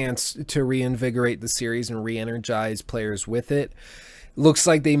real chance to reinvigorate the series and re-energize players with it. Looks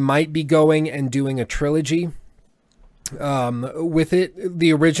like they might be going and doing a trilogy with it.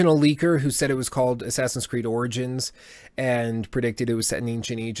 The original leaker, who said it was called Assassin's Creed Origins and predicted it was set in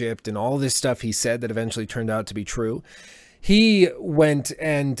ancient Egypt and all this stuff he said that eventually turned out to be true. He went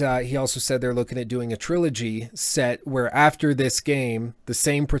and he also said they're looking at doing a trilogy set where after this game, the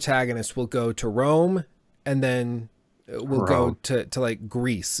same protagonist will go to Rome, and then we'll go to like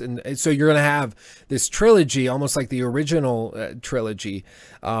Greece. And so you're going to have this trilogy, almost like the original trilogy,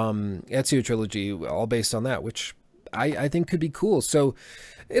 Ezio trilogy, all based on that, which I think could be cool. So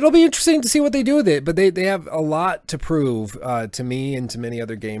it'll be interesting to see what they do with it, but they have a lot to prove to me and to many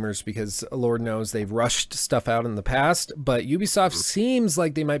other gamers, because Lord knows they've rushed stuff out in the past, but Ubisoft seems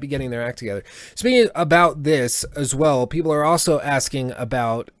like they might be getting their act together. Speaking about this as well, people are also asking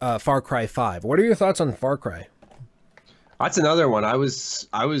about Far Cry 5. What are your thoughts on Far Cry? That's another one. I was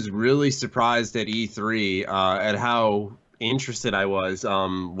really surprised at E3 at how interested I was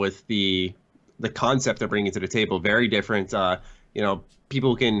with the concept they're bringing to the table. Very different. You know,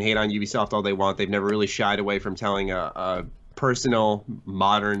 people can hate on Ubisoft all they want. They've never really shied away from telling a personal,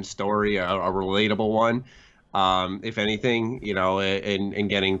 modern story, a relatable one. If anything, you know, and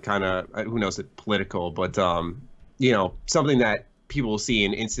getting kind of, who knows, political, but, you know, something that people will see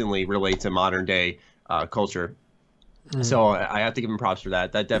and instantly relate to modern day culture. So I have to give him props for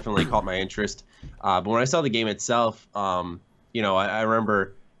that. That definitely caught my interest. But when I saw the game itself, you know, I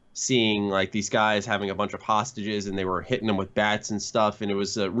remember seeing like these guys having a bunch of hostages and they were hitting them with bats and stuff, and it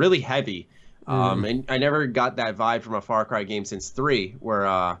was really heavy. And I never got that vibe from a Far Cry game since 3,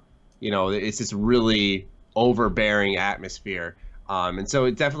 where you know, it's this really overbearing atmosphere. And so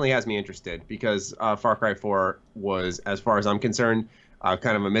it definitely has me interested, because Far Cry 4 was, as far as I'm concerned,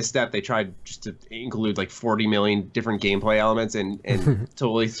 kind of a misstep. They tried just to include like 40 million different gameplay elements and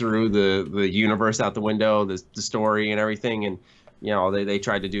totally threw the universe out the window, the story and everything. And you know, they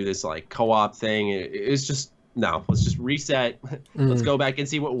tried to do this like co-op thing. It's just, no, let's just reset. Let's go back and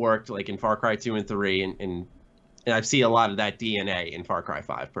see what worked, like in Far Cry 2 and 3. And I see a lot of that DNA in Far Cry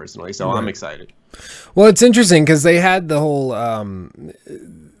 5 personally. So I'm excited. Well, it's interesting because they had the whole,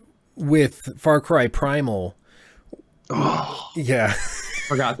 with Far Cry Primal. Oh, yeah.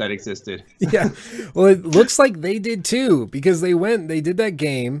 Forgot that existed. Yeah. Well, it looks like they did too, because they did that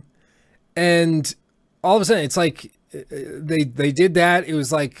game, and all of a sudden it's like, they did that. It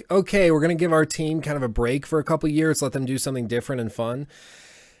was like, okay, we're going to give our team kind of a break for a couple years, let them do something different and fun.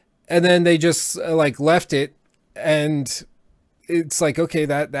 And then they just like left it. And it's like, okay,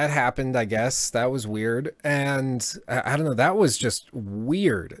 that happened, I guess. That was weird. And I don't know, that was just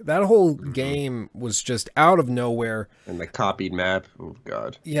weird. That whole game was just out of nowhere. And the copied map. Oh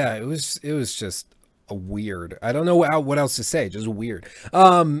God. Yeah, it was just a weird. I don't know what else to say. Just weird.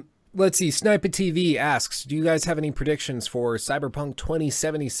 Let's see. Sniper TV asks, do you guys have any predictions for Cyberpunk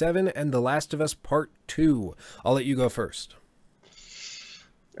 2077 and The Last of Us Part 2? I'll let you go first.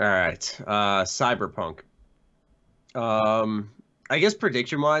 All right. Cyberpunk. I guess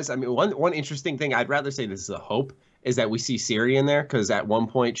prediction-wise, I mean, one interesting thing, I'd rather say this is a hope, is that we see Siri in there, because at one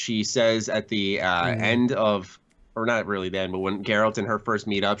point she says at the end of, or not really then, but when Geralt and her first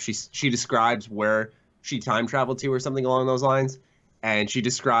meet up, she describes where she time traveled to or something along those lines, and she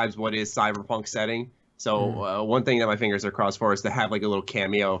describes what is cyberpunk setting. So one thing that my fingers are crossed for is to have like a little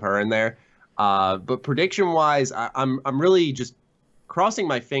cameo of her in there. But prediction wise, I'm really just crossing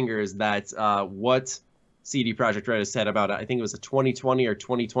my fingers that what CD Projekt Red has said about it, I think it was a 2020 or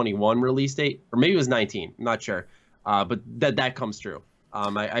 2021 release date, or maybe it was 19, I'm not sure. But that comes true.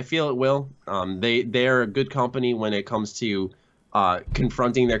 I feel it will. They're a good company when it comes to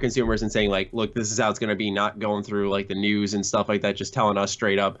confronting their consumers and saying like, look, this is how it's going to be, not going through like the news and stuff like that, just telling us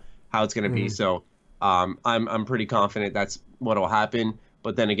straight up how it's going to be. So I'm pretty confident that's what will happen.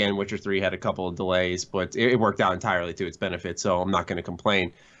 But then again, Witcher 3 had a couple of delays, but it worked out entirely to its benefit, so I'm not going to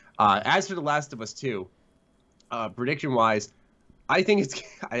complain. As for The Last of Us 2, prediction-wise, I think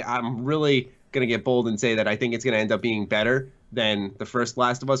I'm really going to get bold and say that I think it's going to end up being better than the first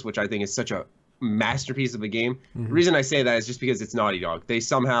Last of Us, which I think is such a masterpiece of a game. The reason I say that is just because it's Naughty Dog. They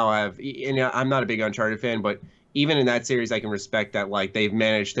somehow have, and I'm not a big Uncharted fan, but even in that series, I can respect that like they've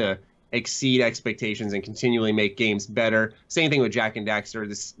managed to exceed expectations and continually make games better. Same thing with Jak and Daxter.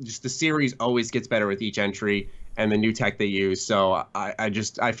 The series always gets better with each entry and the new tech they use. So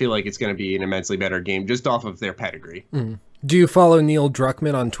I feel like it's going to be an immensely better game just off of their pedigree. Do you follow Neil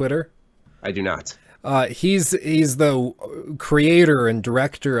Druckmann on Twitter? I do not. He's the creator and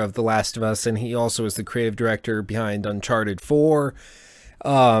director of The Last of Us, and he also is the creative director behind Uncharted 4.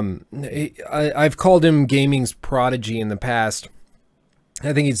 I've called him gaming's prodigy in the past.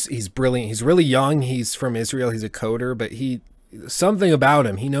 I think he's brilliant. He's really young. He's from Israel. He's a coder, but something about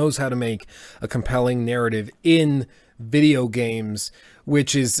him. He knows how to make a compelling narrative in video games,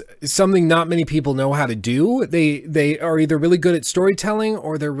 which is something not many people know how to do. They are either really good at storytelling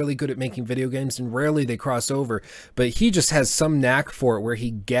or they're really good at making video games, and rarely they cross over. But he just has some knack for it where he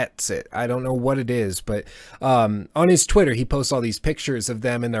gets it. I don't know what it is, but on his Twitter, he posts all these pictures of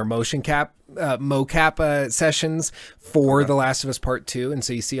them in their mocap sessions for The Last of Us Part 2, and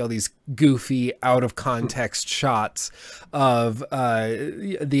so you see all these goofy out of context shots of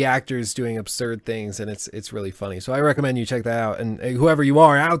the actors doing absurd things, and it's really funny. So I recommend you check that out, and whoever you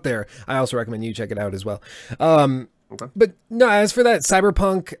are out there, I also recommend you check it out as well. But no, as for that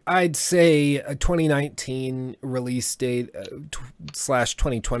Cyberpunk, I'd say a 2019 release date slash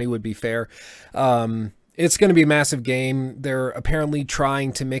 2020 would be fair. It's going to be a massive game. They're apparently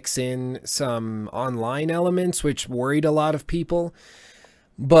trying to mix in some online elements, which worried a lot of people.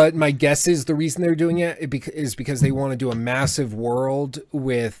 But my guess is the reason they're doing it is because they want to do a massive world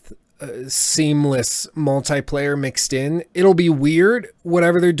with seamless multiplayer mixed in. It'll be weird,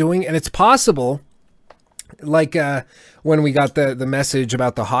 whatever they're doing, and it's possible. Like when we got the message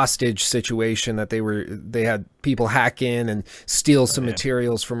about the hostage situation, that they had people hack in and steal some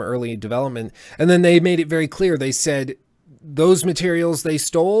materials from early development, and then they made it very clear. They said those materials they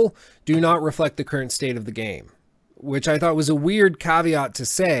stole do not reflect the current state of the game, which I thought was a weird caveat to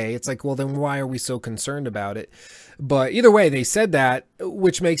say. It's like, well, then why are we so concerned about it? But either way, they said that,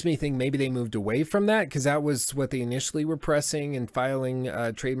 which makes me think maybe they moved away from that, because that was what they initially were pressing and filing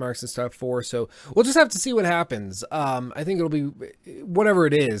trademarks and stuff for. So we'll just have to see what happens. I think it'll be, whatever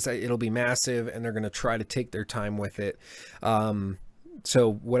it is, it'll be massive, and they're going to try to take their time with it.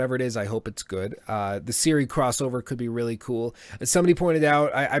 So whatever it is, I hope it's good. The Siri crossover could be really cool. As somebody pointed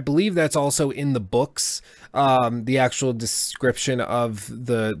out, I believe that's also in the books, the actual description of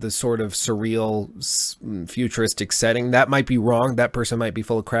the sort of surreal futuristic setting. That might be wrong. That person might be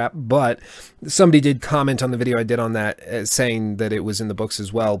full of crap. But somebody did comment on the video I did on that, saying that it was in the books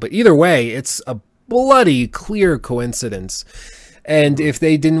as well. But either way, it's a bloody clear coincidence. And if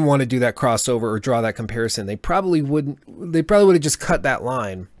they didn't want to do that crossover or draw that comparison, they probably wouldn't. They probably would have just cut that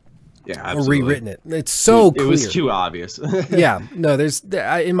line, or rewritten it. It's so clear. It was too obvious. Yeah, no,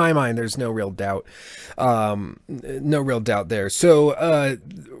 in my mind, there's no real doubt. No real doubt there. So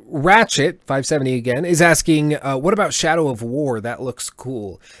Ratchet 570 again is asking, what about Shadow of War? That looks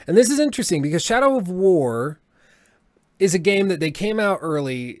cool. And this is interesting because Shadow of War is a game that they came out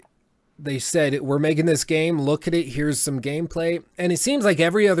early. They said, we're making this game, look at it, here's some gameplay. And it seems like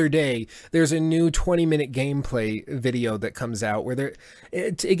every other day, there's a new 20-minute gameplay video that comes out where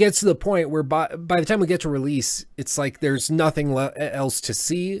it gets to the point where by the time we get to release, it's like there's nothing else to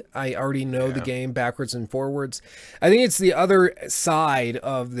see. I already know the game backwards and forwards. I think it's the other side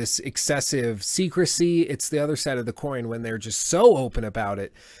of this excessive secrecy. It's the other side of the coin when they're just so open about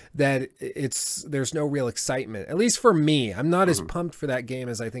it that there's no real excitement. At least for me, I'm not as pumped for that game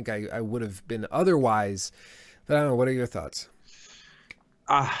as I think I would have been otherwise. But I don't know. What are your thoughts?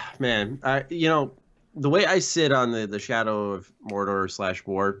 Man, you know, the way I sit on the Shadow of Mordor /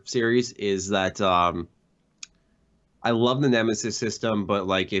 War series is that I love the Nemesis system, but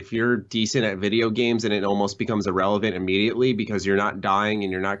like if you're decent at video games, and it almost becomes irrelevant immediately because you're not dying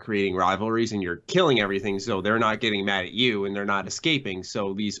and you're not creating rivalries and you're killing everything, so they're not getting mad at you and they're not escaping.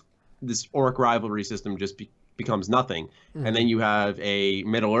 So this orc rivalry system just becomes nothing. Mm-hmm. And then you have a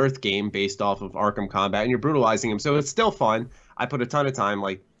Middle Earth game based off of Arkham Combat, and you're brutalizing them. So it's still fun. I put a ton of time,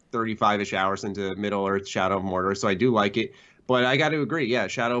 like 35-ish hours into Middle Earth Shadow of Mordor, so I do like it. But I got to agree, yeah,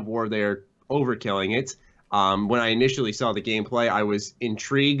 Shadow of War, they're overkilling it. When I initially saw the gameplay, I was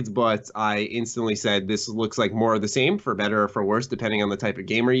intrigued, but I instantly said this looks like more of the same, for better or for worse, depending on the type of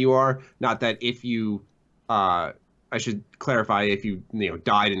gamer you are. Not that if you, I should clarify, if you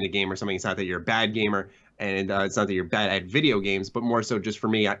died in the game or something, it's not that you're a bad gamer, and it's not that you're bad at video games, but more so just for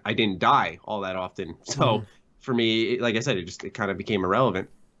me, I didn't die all that often. So for me, like I said, it kind of became irrelevant.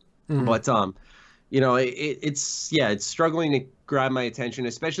 But it's struggling to grab my attention,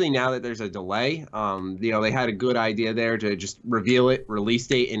 especially now that there's a delay. They had a good idea there to just reveal it, release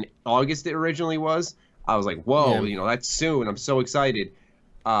date in August it originally was. I was like, whoa, that's soon. I'm so excited.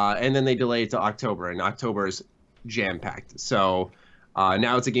 And then they delayed it to October, and October is jam-packed. So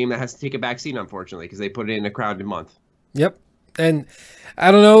now it's a game that has to take a backseat, unfortunately, because they put it in a crowded month. Yep. And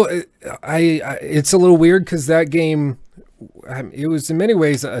I don't know, it's a little weird because that game, it was in many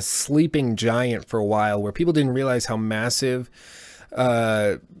ways a sleeping giant for a while, where people didn't realize how massive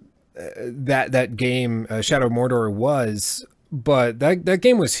that game Shadow of Mordor was. But that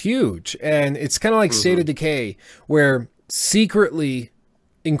game was huge, and it's kind of like State of Decay, where secretly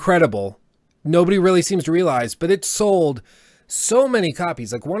incredible, nobody really seems to realize, but it sold so many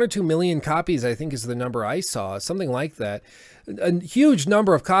copies, like 1 or 2 million copies, I think is the number I saw, something like that. A huge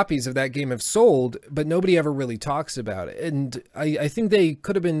number of copies of that game have sold, but nobody ever really talks about it. And I think they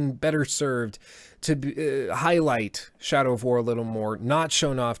could have been better served to highlight Shadow of War a little more, not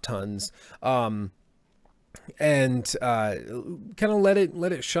shown off tons, and kind of let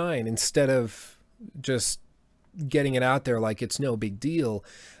it shine instead of just getting it out there like it's no big deal.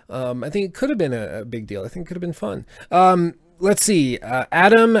 I think it could have been a big deal. I think it could have been fun. Let's see.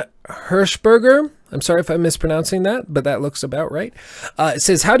 Adam Hirschberger, I'm sorry if I'm mispronouncing that, but that looks about right. It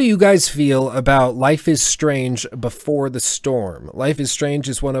says, how do you guys feel about Life is Strange Before the Storm? Life is Strange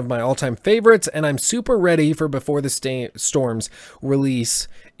is one of my all-time favorites, and I'm super ready for Before the Storm's release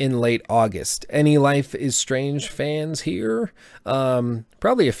in late August. Any Life is Strange fans here?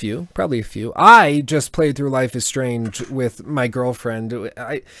 Probably a few. I just played through Life is Strange with my girlfriend.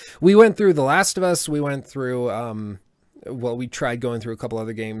 We went through The Last of Us. We went through... well, we tried going through a couple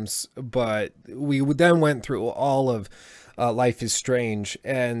other games, but we then went through all of Life is Strange,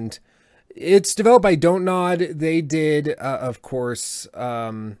 and it's developed by Don't Nod. They did, of course,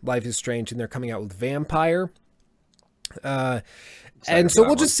 Life is Strange, and they're coming out with Vampire. And so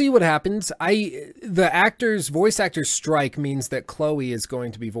we'll just see what happens. The voice actors strike means that Chloe is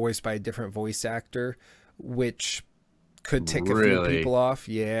going to be voiced by a different voice actor, which could tick a few people off.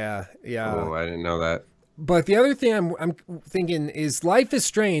 Yeah. Oh, I didn't know that. But the other thing I'm thinking is Life is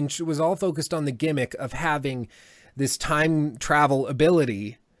Strange was all focused on the gimmick of having this time travel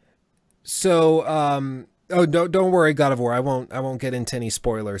ability. So, oh, don't worry, God of War. I won't get into any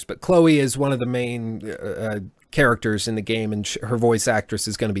spoilers. But Chloe is one of the main characters in the game, and her voice actress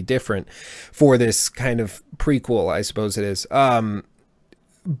is going to be different for this kind of prequel, I suppose it is.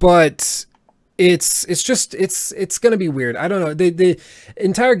 But it's going to be weird. I don't know. The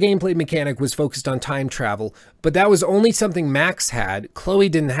entire gameplay mechanic was focused on time travel, but that was only something Max had. Chloe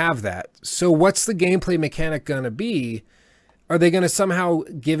didn't have that. So what's the gameplay mechanic going to be? Are they going to somehow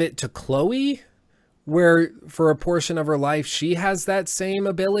give it to Chloe, where for a portion of her life she has that same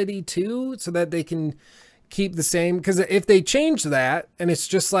ability too, so that they can keep the same? Because if they change that and it's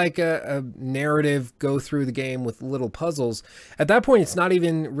just like a narrative go through the game with little puzzles, at that point it's not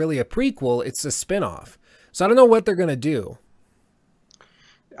even really a prequel, it's a spin-off. So I don't know what they're going to do.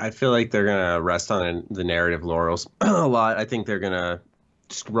 I feel like they're going to rest on the narrative laurels a lot. I think they're going to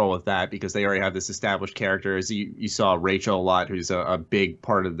just roll with that because they already have this established character. As you saw Rachel a lot, who's a big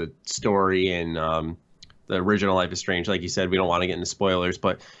part of the story in the original Life is Strange. Like you said, we don't want to get into spoilers,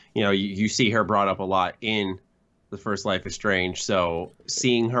 but you see her brought up a lot in the first Life is Strange. So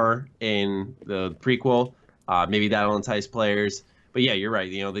seeing her in the prequel, maybe that'll entice players. But yeah, you're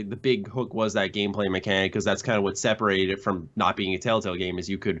right. The big hook was that gameplay mechanic, because that's kind of what separated it from not being a Telltale game, is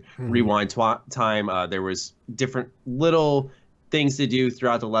you could rewind time. There was different little things to do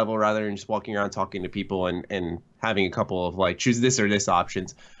throughout the level rather than just walking around talking to people and having a couple of like choose this or this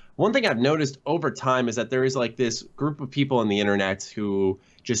options. One thing I've noticed over time is that there is like this group of people on the internet who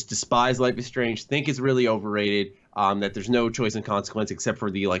just despise Life is Strange, think it's really overrated, that there's no choice and consequence except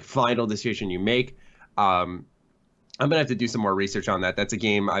for the like final decision you make. I'm gonna have to do some more research on that. That's a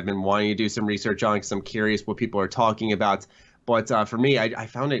game I've been wanting to do some research on because I'm curious what people are talking about. But for me, I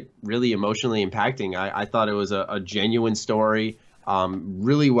found it really emotionally impacting. I thought it was a genuine story,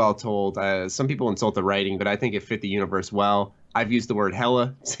 really well told. Some people insult the writing, but I think it fit the universe well. I've used the word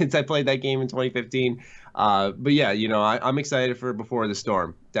hella since I played that game in 2015. But yeah, you know, I'm excited for Before the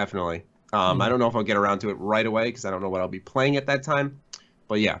Storm, definitely. I don't know if I'll get around to it right away because I don't know what I'll be playing at that time.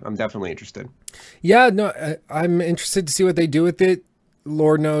 But yeah, I'm definitely interested. Yeah, no, I'm interested to see what they do with it.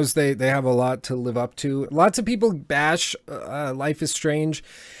 Lord knows they have a lot to live up to. Lots of people bash Life is Strange,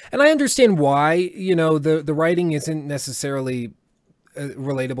 and I understand why. You know, the writing isn't necessarily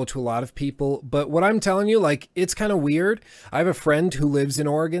relatable to a lot of people, but what I'm telling you, like, it's kind of weird. I have a friend who lives in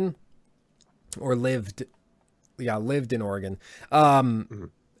Oregon, or lived in Oregon,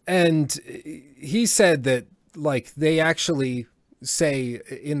 and he said that, like, they actually say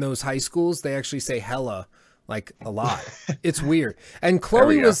in those high schools, they actually say hella like a lot. It's weird. And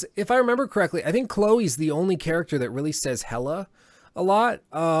Chloe was, if I remember correctly, I think Chloe's the only character that really says hella a lot.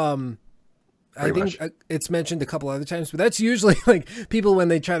 I think it's mentioned a couple other times, but that's usually like people when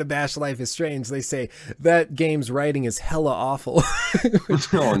they try to bash Life is Strange, they say that game's writing is hella awful.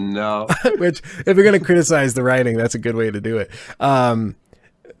 Which, oh no. Which, if you're going to criticize the writing, that's a good way to do it.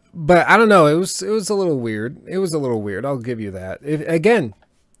 But I don't know. It was a little weird. It was a little weird. I'll give you that. Again,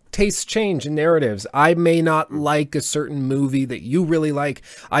 tastes change in narratives. I may not like a certain movie that you really like.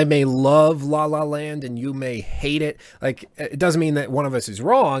 I may love La La Land and you may hate it. Like, it doesn't mean that one of us is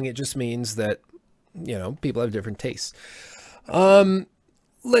wrong. It just means that, you know, people have different tastes.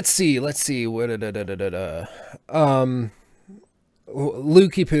 Let's see. Lukey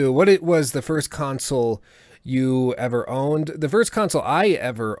Poo, what it was the first console you ever owned? The first console I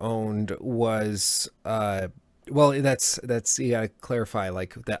ever owned was well, that's you gotta clarify,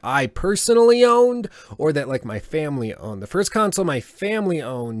 like, that I personally owned or that like my family owned. The first console my family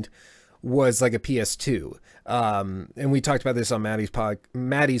owned was like a PS2, and we talked about this on Maddie's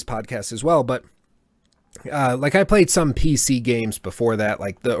podcast as well. But like, I played some PC games before that,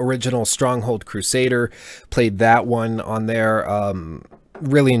 like the original Stronghold Crusader, played that one on there.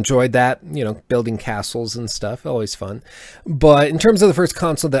 Really enjoyed that, you know, building castles and stuff, always fun. But in terms of the first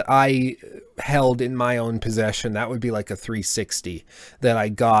console that I held in my own possession, that would be like a 360 that I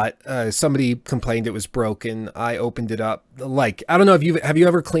got. Somebody complained it was broken. I opened it up. Like, I don't know if have you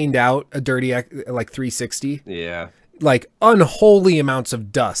ever cleaned out a dirty like 360? Yeah. Like, unholy amounts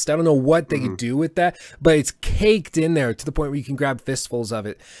of dust. I don't know what they could do with that, but it's caked in there to the point where you can grab fistfuls of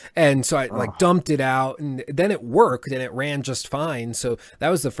it. And so I like dumped it out, and then it worked and it ran just fine. So that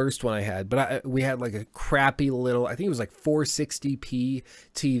was the first one I had. But we had like a crappy little, I think it was like 460p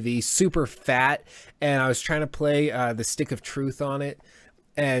TV, super fat. And I was trying to play the Stick of Truth on it.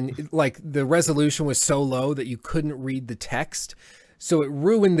 And like, the resolution was so low that you couldn't read the text. So it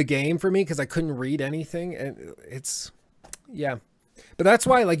ruined the game for me because I couldn't read anything. And it's, yeah. But that's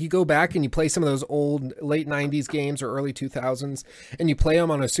why, like, you go back and you play some of those old late 90s games or early 2000s, and you play them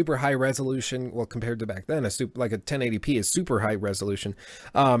on a super high resolution. Well, compared to back then, like a 1080p is super high resolution.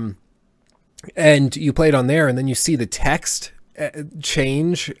 And you play it on there, and then you see the text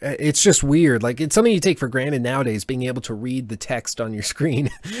change. It's just weird. Like, it's something you take for granted nowadays, being able to read the text on your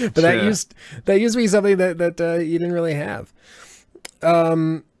screen. But that used to be something that you didn't really have.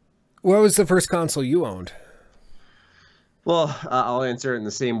 What was the first console you owned? Well, I'll answer it in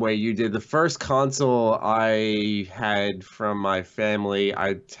the same way you did. The first console I had from my family,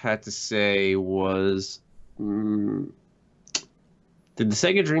 I had to say, was... did the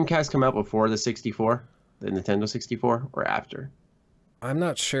Sega Dreamcast come out before the 64? The Nintendo 64? Or after? I'm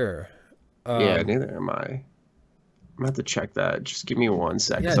not sure. Yeah, neither am I. I'm going to have to check that. Just give me 1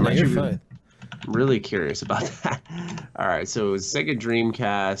 second. Yeah, no, you're fine. I'm really curious about that. All right, so it was Sega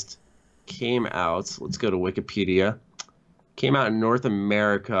Dreamcast came out. Let's go to Wikipedia. Came out in North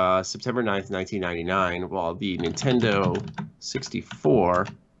America September 9th, 1999, while the Nintendo 64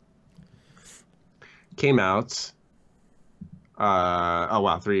 came out, oh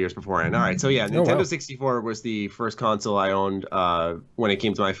wow, 3 years beforehand. All right, so yeah, Nintendo 64 was the first console I owned when it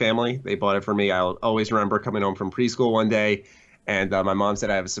came to my family. They bought it for me. I'll always remember coming home from preschool one day, and my mom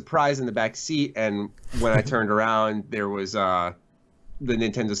said I have a surprise in the back seat, and when I turned around, there was the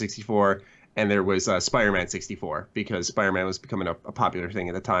Nintendo 64, and there was Spider-Man 64, because Spider-Man was becoming a popular thing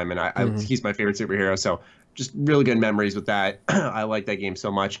at the time, and he's my favorite superhero, so just really good memories with that. I like that game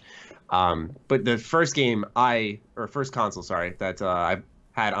so much. But the first game first console, sorry, that I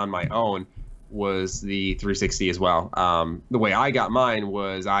had on my own was the 360 as well. The way I got mine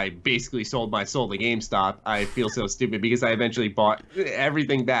was I basically sold my soul to GameStop. I feel so stupid because I eventually bought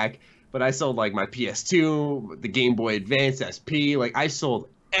everything back, but I sold like my PS2, the Game Boy Advance SP. Like I sold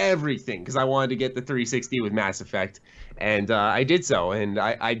everything because I wanted to get the 360 with Mass Effect, and I did so, and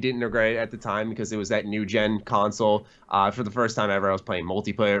I didn't regret it at the time because it was that new gen console. For the first time ever, I was playing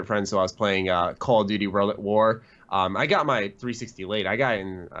multiplayer with friends, so I was playing Call of Duty World at War. I got my 360 late. I got it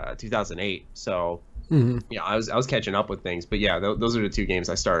in 2008, so yeah, I was catching up with things. But yeah, those are the two games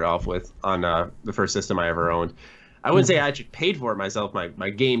I started off with on the first system I ever owned. I wouldn't say I actually paid for it myself. My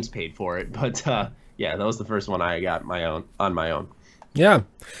games paid for it, but yeah, that was the first one I got on my own. Yeah.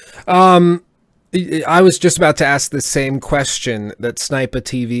 I was just about to ask the same question that Sniper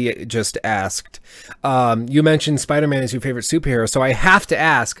TV just asked. You mentioned Spider-Man is your favorite superhero, so I have to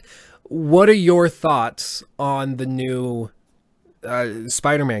ask, what are your thoughts on the new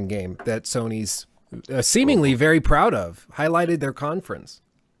Spider-Man game that Sony's seemingly very proud of, highlighted their conference?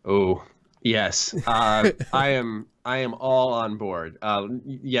 Oh, yes. I am all on board.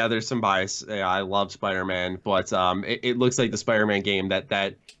 Yeah, there's some bias. Yeah, I love Spider-Man, but it looks like the Spider-Man game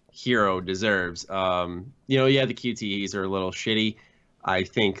that hero deserves. You know, yeah, the QTEs are a little shitty. I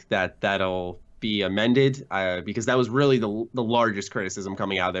think that'll be amended because that was really the largest criticism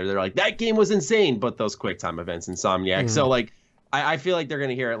coming out there. They're like, that game was insane, but those QuickTime events, Insomniac. So like, I feel like they're going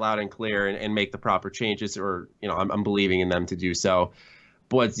to hear it loud and clear and make the proper changes, or, you know, I'm believing in them to do so.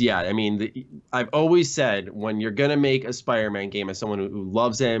 But yeah, I mean, I've always said when you're going to make a Spider-Man game, as someone who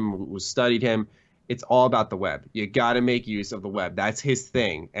loves him, who studied him, it's all about the web. You got to make use of the web. That's his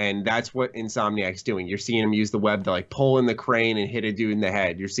thing. And that's what Insomniac's doing. You're seeing him use the web to like pull in the crane and hit a dude in the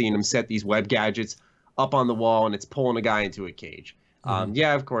head. You're seeing him set these web gadgets up on the wall and it's pulling a guy into a cage.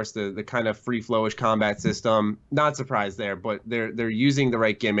 Yeah, of course, the kind of free flowish combat system, not surprised there, but they're using the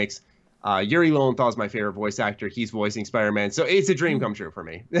right gimmicks. Yuri Lowenthal is my favorite voice actor. He's voicing Spider-Man, so it's a dream come true for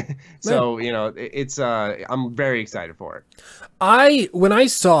me. So, you know, it's I'm very excited for it. When I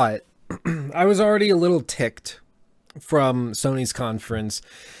saw it, I was already a little ticked from Sony's conference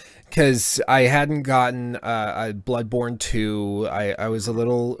because I hadn't gotten a Bloodborne 2. I was a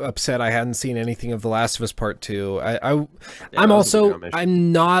little upset I hadn't seen anything of The Last of Us Part 2. I'm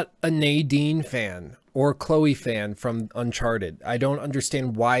not a Nadine fan or Chloe fan from Uncharted. I don't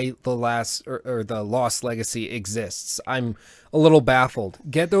understand why the Lost Legacy exists. I'm a little baffled.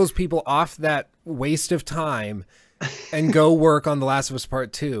 Get those people off that waste of time and go work on The Last of Us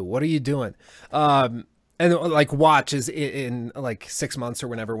Part 2. What are you doing? And like watch is in like 6 months or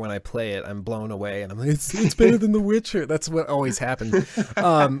whenever when I play it, I'm blown away and I'm like, it's better than The Witcher. That's what always happens.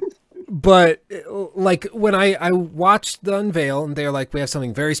 But like when I watched the unveil and they're like, we have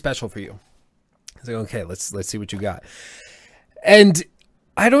something very special for you. I was like, okay, let's see what you got. And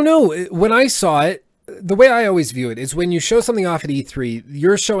I don't know, when I saw it, the way I always view it is when you show something off at E3,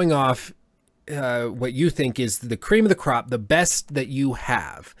 you're showing off what you think is the cream of the crop, the best that you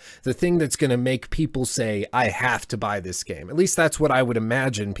have, the thing that's going to make people say, I have to buy this game. At least that's what I would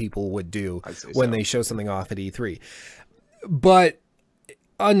imagine people would do when they show something off at E3. But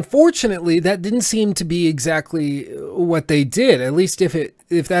unfortunately, that didn't seem to be exactly what they did. At least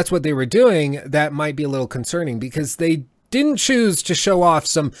if that's what they were doing, that might be a little concerning because they didn't choose to show off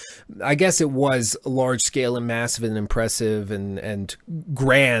some, I guess it was large scale and massive and impressive and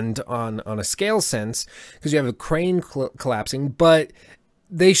grand on a scale sense because you have a crane collapsing, but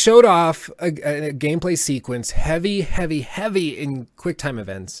they showed off a gameplay sequence heavy in QuickTime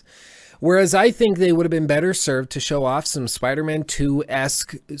events. Whereas I think they would have been better served to show off some Spider-Man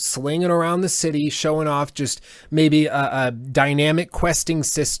 2-esque slinging around the city, showing off just maybe a dynamic questing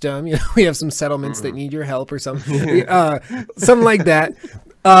system. You know, we have some settlements that need your help or something, something like that.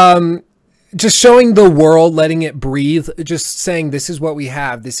 Just showing the world, letting it breathe, just saying, this is what we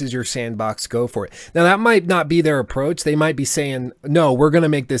have. This is your sandbox. Go for it. Now, that might not be their approach. They might be saying, no, we're going to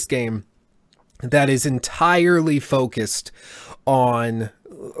make this game that is entirely focused on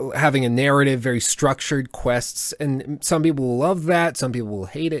having a narrative, very structured quests, and some people will love that, some people will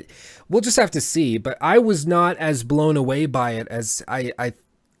hate it. We'll just have to see, but I was not as blown away by it as I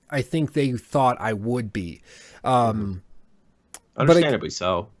think they thought I would be. Understandably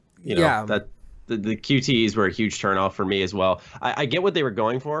so. You know, yeah, that the QTEs were a huge turnoff for me as well. I get what they were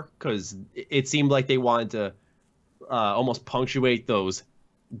going for because it seemed like they wanted to almost punctuate those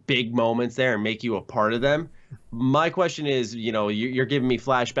big moments there and make you a part of them. My question is, you know, you're giving me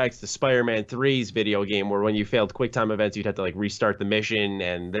flashbacks to Spider-Man 3's video game where when you failed QuickTime events, you'd have to like restart the mission,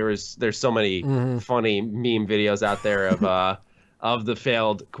 and there's so many funny meme videos out there of the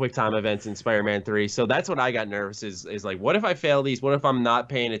failed QuickTime events in Spider-Man 3. So that's what I got nervous is like, what if I fail these? What if I'm not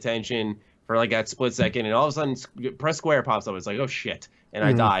paying attention for like that split second, and all of a sudden press square pops up. It's like, oh shit, and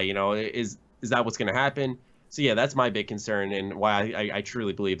I die. You know, is that what's going to happen? So yeah, that's my big concern, and why I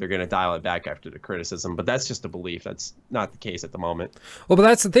truly believe they're going to dial it back after the criticism. But that's just a belief. That's not the case at the moment. Well, but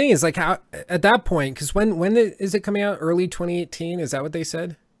that's the thing is like how at that point, because when is it coming out? Early 2018? Is that what they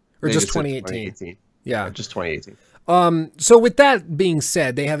said, or just 2018? Yeah, just 2018. So with that being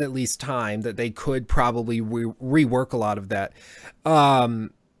said, they have at least time that they could probably rework a lot of that.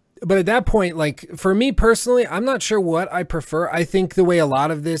 But at that point, like for me personally, I'm not sure what I prefer. I think the way a lot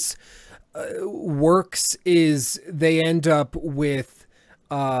of this works is they end up with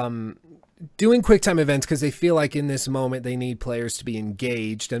doing QuickTime events because they feel like in this moment they need players to be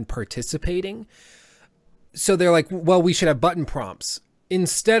engaged and participating. So they're like, well, we should have button prompts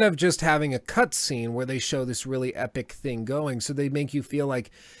instead of just having a cutscene where they show this really epic thing going. So they make you feel like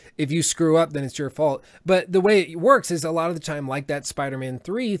if you screw up, then it's your fault. But the way it works is a lot of the time like that Spider-Man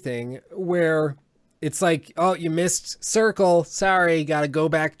 3 thing where it's like, oh, you missed circle. Sorry, got to go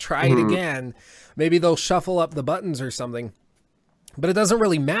back, try it again. Maybe they'll shuffle up the buttons or something. But it doesn't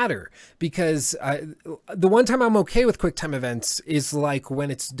really matter because the one time I'm okay with QuickTime events is like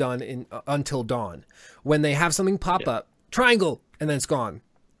when it's done in Until Dawn. When they have something pop up, triangle, and then it's gone.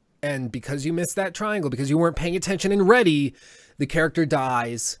 And because you missed that triangle, because you weren't paying attention and ready, the character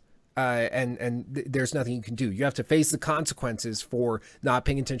dies. And there's nothing you can do. You have to face the consequences for not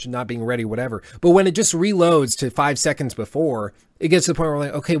paying attention, not being ready, whatever. But when it just reloads to 5 seconds before, it gets to the point where we're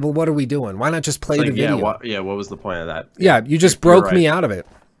like, okay, well, what are we doing? Why not just play the video? What was the point of that? Yeah, you just broke me out of it.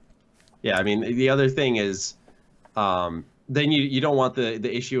 Yeah, I mean, the other thing is, then you don't want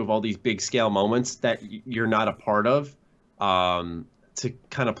the issue of all these big scale moments that you're not a part of to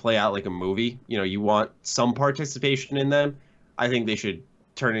kind of play out like a movie. You know, you want some participation in them. I think they should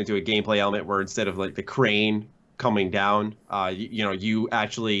turn into a gameplay element where instead of like the crane coming down, you know, you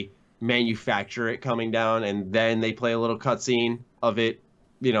actually manufacture it coming down, and then they play a little cutscene of it.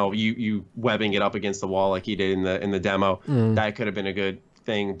 You know, you webbing it up against the wall like he did in the demo. That could have been a good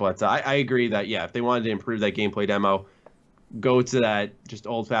thing. But I agree that yeah, if they wanted to improve that gameplay demo, go to that just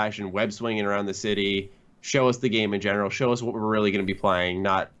old-fashioned web swinging around the city. Show us the game in general. Show us what we're really going to be playing,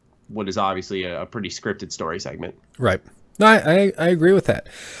 not what is obviously a pretty scripted story segment. Right. No, I agree with that.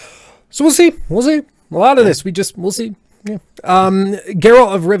 So we'll see. We'll see. A lot of this, we'll see. Yeah.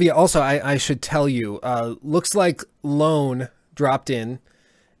 Geralt of Rivia, also, I should tell you, looks like Lone dropped in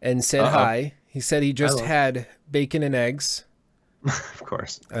and said hi. He said he just had bacon and eggs. Of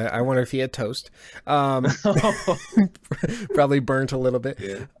course. I wonder if he had toast. Probably burnt a little bit.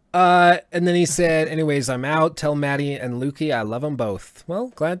 Yeah. And then he said, anyways, I'm out. Tell Maddie and Lukey I love them both. Well,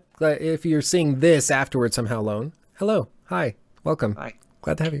 glad if you're seeing this afterwards somehow, Lone. Hello. Hi. Welcome. Hi.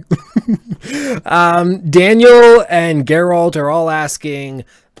 Glad to have you. Daniel and Geralt are all asking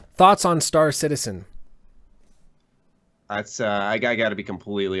thoughts on Star Citizen. That's I got to be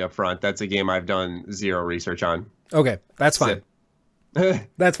completely upfront. That's a game I've done zero research on. Okay, that's fine.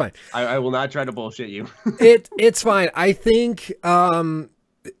 That's fine. I will not try to bullshit you. It's fine. I think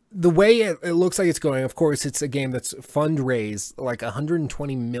the way it looks like it's going, of course, it's a game that's fundraised like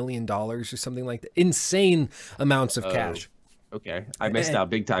 $120 million or something like that. Insane amounts of cash. Okay, I missed out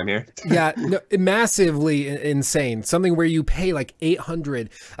big time here. Yeah, no, massively insane. Something where you pay like $800.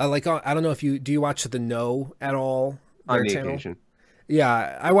 Like I don't know if do you watch The Know at all? On the occasion.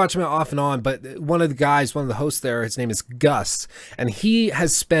 Yeah, I watch him off and on, but one of the hosts there, his name is Gus, and he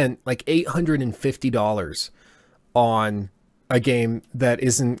has spent like $850 on a game that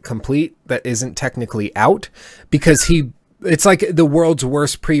isn't complete, that isn't technically out, because it's like the world's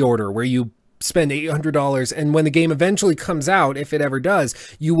worst pre-order where you spend $800 and when the game eventually comes out, if it ever does,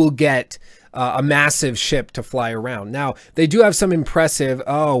 you will get a massive ship to fly around. Now, they do have some impressive,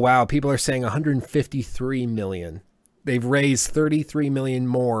 oh wow, people are saying 153 million. They've raised 33 million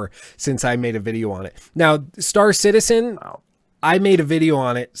more since I made a video on it. Now, Star Citizen, wow. I made a video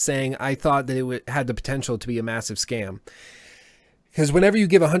on it saying I thought that it had the potential to be a massive scam. Because whenever you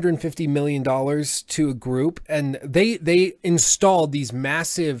give $150 million to a group, and they installed these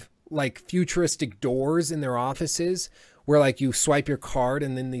massive, like, futuristic doors in their offices where, like, you swipe your card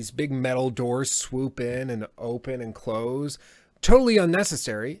and then these big metal doors swoop in and open and close. Totally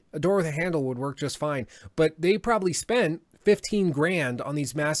unnecessary. A door with a handle would work just fine. But they probably spent 15 grand on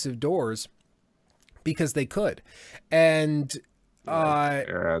these massive doors because they could. And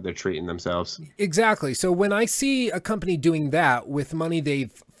they're treating themselves. Exactly. So when I see a company doing that with money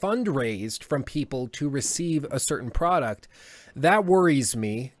they've fundraised from people to receive a certain product, that worries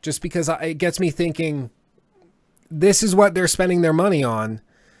me just because it gets me thinking, this is what they're spending their money on.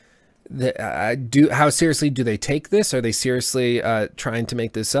 How seriously do they take this? Are they seriously trying to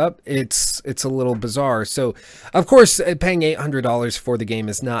make this up? It's a little bizarre. So, of course, paying $800 for the game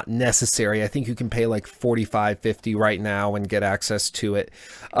is not necessary. I think you can pay like $45, $50 right now and get access to it.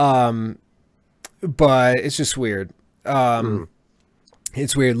 But it's just weird.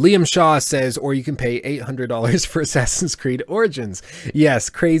 It's weird. Liam Shaw says, or you can pay $800 for Assassin's Creed Origins. Yes,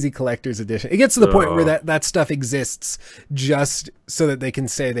 crazy collector's edition. It gets to the point where that stuff exists just so that they can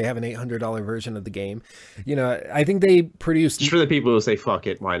say they have an $800 version of the game. You know, I think they produced... Just for the people who say, fuck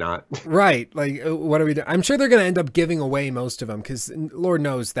it, why not? Right. Like, what are we doing? I'm sure they're going to end up giving away most of them because Lord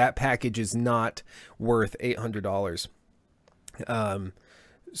knows that package is not worth $800.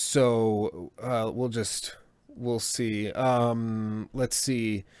 We'll see. Let's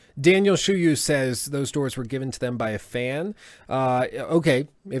see. Daniel Schuju says those doors were given to them by a fan. Okay,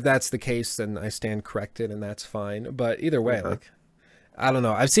 if that's the case, then I stand corrected, and that's fine. But either way, like, I don't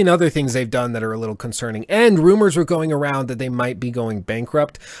know. I've seen other things they've done that are a little concerning, and rumors were going around that they might be going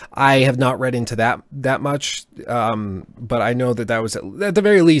bankrupt. I have not read into that much, but I know that was at the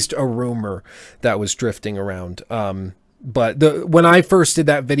very least a rumor that was drifting around. But when I first did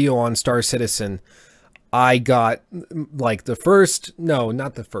that video on Star Citizen, I got like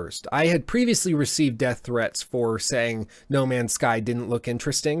not the first. I had previously received death threats for saying No Man's Sky didn't look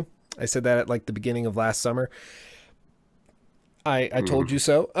interesting. I said that at like the beginning of last summer. I told you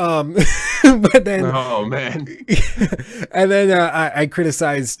so. But then, oh man. And then I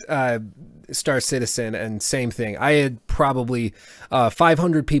criticized Star Citizen, and same thing. I had probably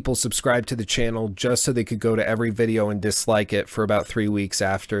 500 people subscribed to the channel just so they could go to every video and dislike it for about 3 weeks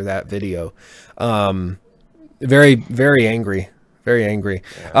after that video. Very, very angry. Very angry.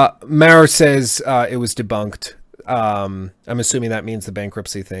 Yeah. Mara says it was debunked. I'm assuming that means the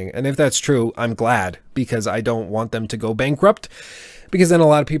bankruptcy thing. And if that's true, I'm glad, because I don't want them to go bankrupt, because then a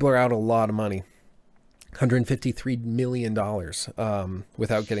lot of people are out a lot of money. $153 million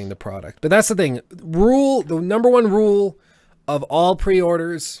without getting the product. But that's the thing. The number one rule of all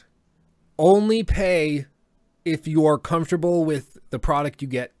pre-orders: only pay if you're comfortable with the product you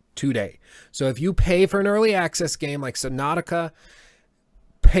get today. So if you pay for an early access game like Subnautica,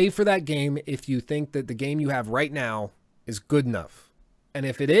 pay for that game if you think that the game you have right now is good enough. And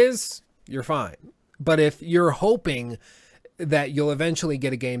if it is, you're fine. But if you're hoping that you'll eventually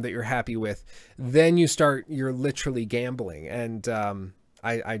get a game that you're happy with, then you're literally gambling. And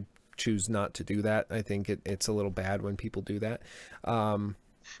I choose not to do that. I think it's a little bad when people do that.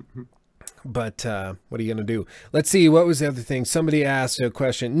 But what are you going to do? Let's see. What was the other thing? Somebody asked a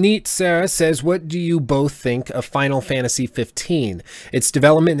question. Neat Sarah says, what do you both think of Final Fantasy 15? Its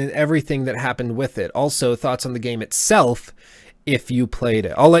development and everything that happened with it. Also, thoughts on the game itself if you played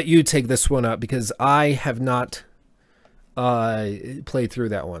it. I'll let you take this one up because I have not played through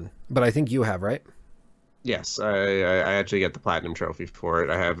that one, but I think you have, right? Yes, I actually get the platinum trophy for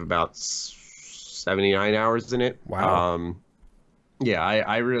it. I have about 79 hours in it. Wow. Yeah,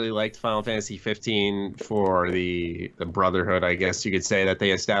 I really liked Final Fantasy 15 for the brotherhood, I guess you could say, that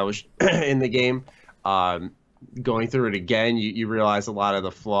they established in the game. Going through it again, you realize a lot of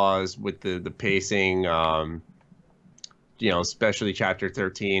the flaws with the pacing. You know, especially chapter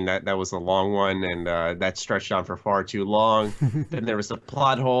 13, that was a long one, and that stretched on for far too long. Then there was a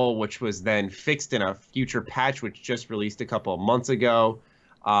plot hole, which was then fixed in a future patch, which just released a couple of months ago.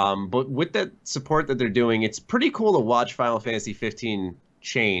 But with the support that they're doing, it's pretty cool to watch Final Fantasy 15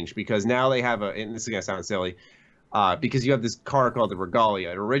 change, because now they have and this is going to sound silly, because you have this car called the Regalia.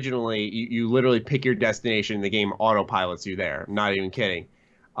 And originally, you literally pick your destination, and the game autopilots you there. I'm not even kidding.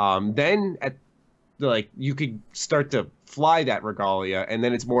 Then you could start to fly that Regalia, and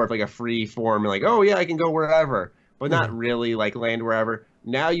then it's more of like a free form, like, oh yeah, I can go wherever, but not really like land wherever.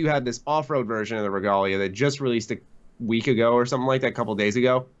 Now you have this off-road version of the Regalia that just released a week ago or something like that, a couple days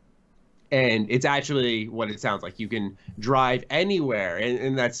ago, and it's actually what it sounds like. You can drive anywhere,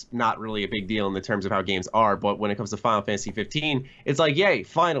 and that's not really a big deal in the terms of how games are, but when it comes to Final Fantasy 15, it's like, yay,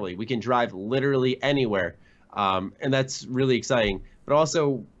 finally, we can drive literally anywhere, and that's really exciting. But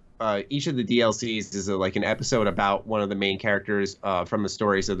also, each of the DLCs is like an episode about one of the main characters from the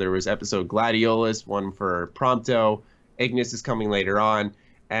story. So there was episode Gladiolus, one for Prompto, Ignis is coming later on.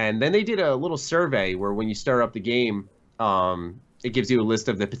 And then they did a little survey where when you start up the game, it gives you a list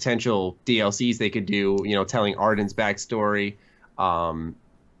of the potential DLCs they could do, you know, telling Arden's backstory.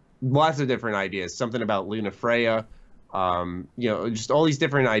 Lots of different ideas, something about Luna Freya, you know, just all these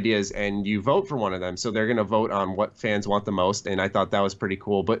different ideas, and you vote for one of them. So they're going to vote on what fans want the most, and I thought that was pretty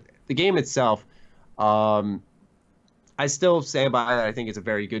cool. But the game itself, I still stand by that. I think it's a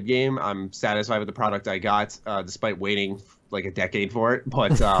very good game. I'm satisfied with the product I got, despite waiting like a decade for it,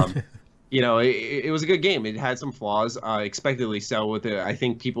 but you know, it was a good game. It had some flaws, expectedly so. With it, I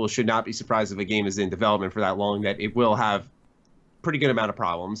think people should not be surprised if a game is in development for that long that it will have pretty good amount of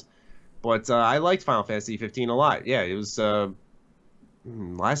problems. But I liked Final Fantasy 15 a lot. Yeah, it was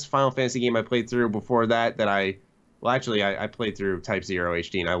last Final Fantasy game I played through. Before that, I played through Type 0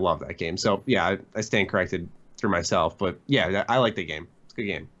 HD, and I love that game. So yeah, I stand corrected through myself. But yeah, I like the game. It's a good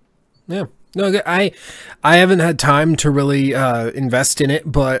game. Yeah. No, I haven't had time to really invest in it,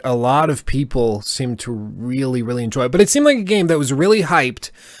 but a lot of people seem to really, really enjoy it. But it seemed like a game that was really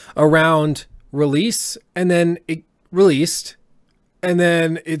hyped around release, and then it released, and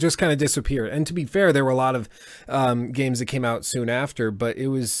then it just kind of disappeared. And to be fair, there were a lot of games that came out soon after, but it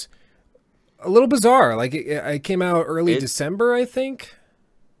was a little bizarre. Like it came out early December, I think.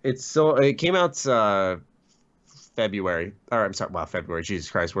 It came out February, or I'm sorry, well, February.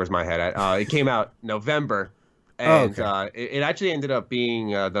 Jesus Christ, where's my head at? It came out November, and it actually ended up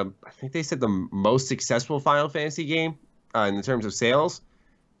being I think they said the most successful Final Fantasy game in terms of sales.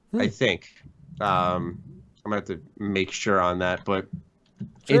 I think. I'm gonna have to make sure on that, but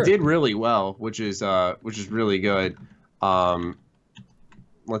it did really well, which is really good.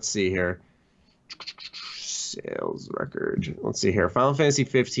 Let's see here. Sales record. Let's see here. Final Fantasy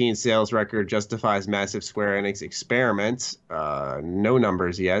 15 sales record justifies massive Square Enix experiment. No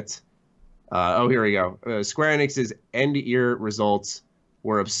numbers yet. Oh, here we go. Square Enix's end-year results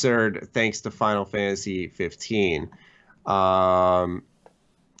were absurd thanks to Final Fantasy 15.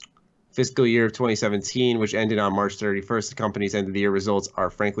 Fiscal year of 2017, which ended on March 31st, the company's end-of-the-year results are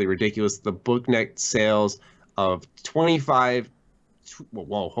frankly ridiculous. The book net sales of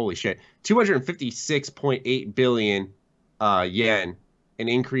 256.8 billion yen, an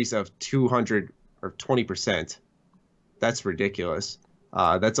increase of 20%. That's ridiculous.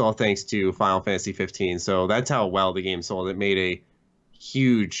 That's all thanks to Final Fantasy 15. So that's how well the game sold. It made a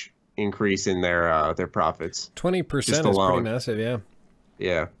huge increase in their profits. 20% is pretty massive, yeah.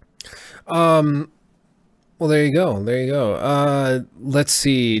 Yeah. Well, there you go. There you go. Let's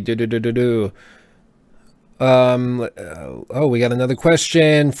see. Oh, we got another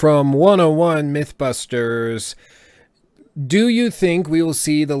question from 101 Mythbusters. Do you think we will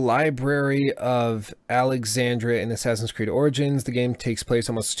see the library of Alexandria in Assassin's Creed Origins? The game takes place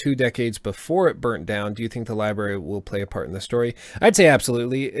almost 2 decades before it burnt down. Do you think the library will play a part in the story? I'd say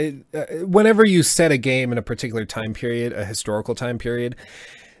absolutely. Whenever you set a game in a particular time period, a historical time period,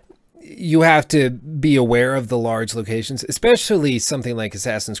 you have to be aware of the large locations, especially something like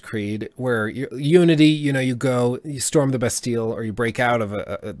Assassin's Creed, where Unity, you know, you storm the Bastille, or you break out of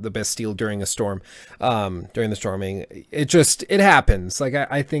the Bastille during a storm, during the storming. It happens. Like,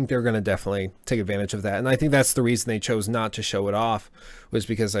 I think they're going to definitely take advantage of that. And I think that's the reason they chose not to show it off, was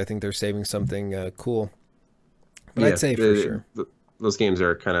because I think they're saving something cool. But yeah, I'd say for sure. Those games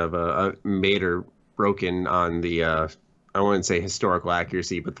are kind of made or broken on the, I wouldn't say historical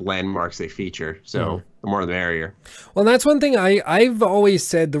accuracy, but the landmarks they feature. So the more the merrier. Well, that's one thing I've always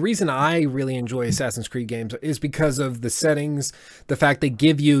said. The reason I really enjoy Assassin's Creed games is because of the settings, the fact they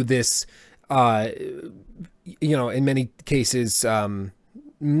give you this, you know, in many cases,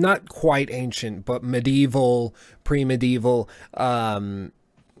 not quite ancient, but medieval, pre-medieval,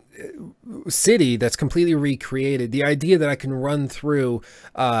 city that's completely recreated. The idea that I can run through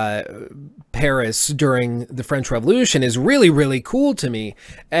Paris during the French Revolution is really, really cool to me,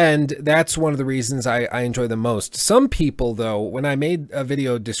 and that's one of the reasons I enjoy them most. Some people, though, when I made a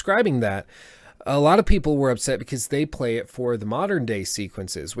video describing that, a lot of people were upset because they play it for the modern day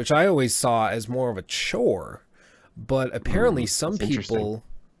sequences, which I always saw as more of a chore, but apparently some people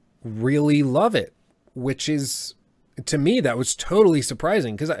really love it, which is, to me, that was totally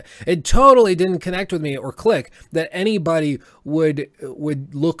surprising, because it totally didn't connect with me or click that anybody would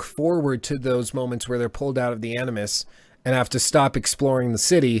look forward to those moments where they're pulled out of the Animus and have to stop exploring the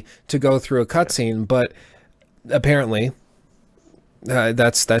city to go through a cutscene. But apparently,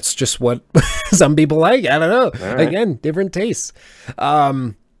 that's just what some people like. I don't know. Right. Again, different tastes. Yeah,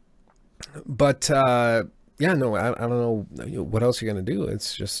 no, I don't know what else you're gonna do.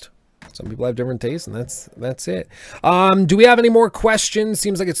 It's just, some people have different tastes, and that's it. Do we have any more questions?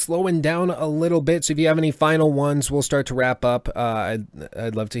 Seems like it's slowing down a little bit. So if you have any final ones, we'll start to wrap up.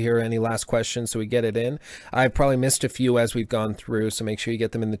 I'd love to hear any last questions so we get it in. I've probably missed a few as we've gone through, so make sure you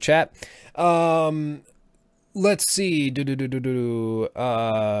get them in the chat. Let's see. I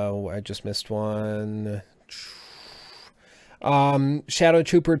just missed one. Shadow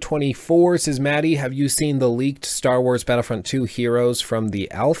Trooper 24 says, Maddie, have you seen the leaked Star Wars Battlefront 2 heroes from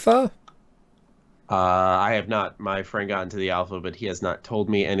the alpha? I have not. My friend got into the alpha, but he has not told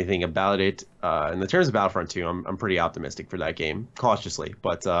me anything about it. In the terms of Battlefront 2, I'm pretty optimistic for that game, cautiously.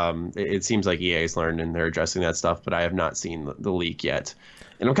 But it seems like EA's learned and they're addressing that stuff. But I have not seen the leak yet,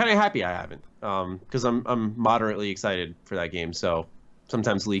 and I'm kind of happy I haven't, because I'm moderately excited for that game. So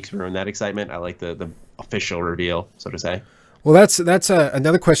sometimes leaks ruin that excitement. I like the official reveal, so to say. Well, that's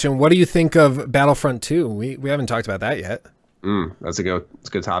another question. What do you think of Battlefront 2? We haven't talked about that yet. That's a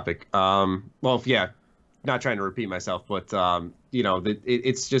good topic. Well, yeah, not trying to repeat myself, but you know,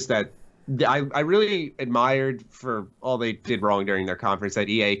 it's just that I really admired for all they did wrong during their conference that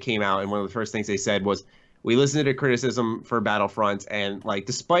EA came out and one of the first things they said was, we listened to criticism for Battlefront, and like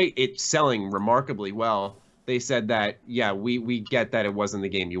despite it selling remarkably well, they said that yeah, we get that it wasn't the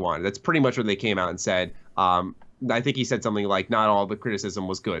game you wanted. That's pretty much what they came out and said. I think he said something like, not all the criticism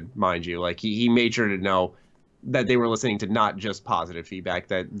was good, mind you. Like he made sure to know that they were listening to not just positive feedback,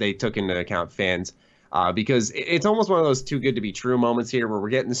 that they took into account fans, because it's almost one of those too good to be true moments here where we're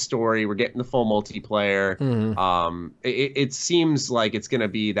getting the story, we're getting the full multiplayer. It seems like it's going to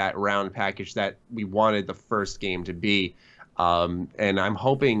be that round package that we wanted the first game to be. And I'm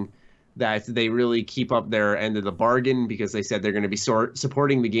hoping that they really keep up their end of the bargain, because they said they're going to be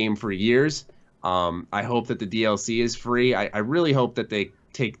supporting the game for years. I hope that the DLC is free. I really hope that they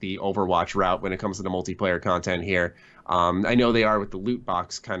take the Overwatch route when it comes to the multiplayer content here. I know they are with the loot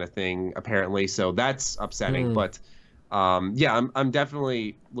box kind of thing, apparently, so that's upsetting. But yeah, I'm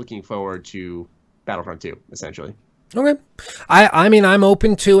definitely looking forward to Battlefront 2, essentially. Okay. I mean, I'm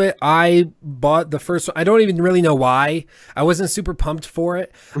open to it. I bought the first one. I don't even really know why. I wasn't super pumped for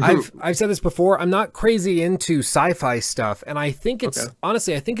it. I've said this before. I'm not crazy into sci-fi stuff. And I think it's,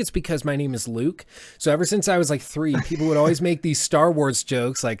 honestly, I think it's because my name is Luke. So ever since I was like 3, people would always make these Star Wars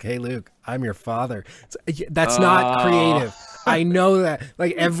jokes like, hey, Luke, I'm your father. That's not creative. I know that.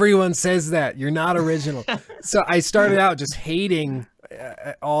 Like, everyone says that. You're not original. So I started out just hating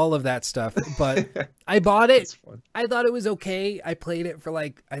all of that stuff, but I bought it. I thought it was okay. I played it for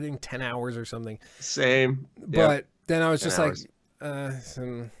like, I think 10 hours or something. Same. But then I was just like, I'm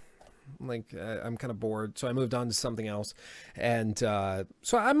kind of bored. So I moved on to something else. And so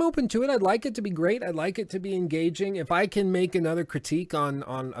I'm open to it. I'd like it to be great. I'd like it to be engaging. If I can make another critique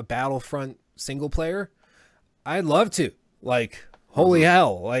on a Battlefront single player, I'd love to. Like, holy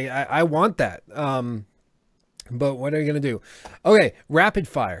hell. Like, I want that. But what are you going to do? Okay, rapid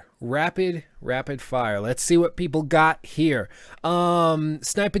fire. Rapid fire. Let's see what people got here.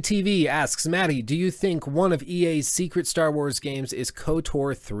 Sniper TV asks, Matty, do you think one of EA's secret Star Wars games is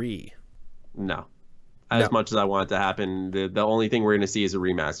KOTOR 3? No. As much as I want it to happen, the only thing we're going to see is a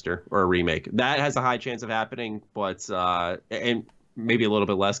remaster or a remake. That has a high chance of happening, but and maybe a little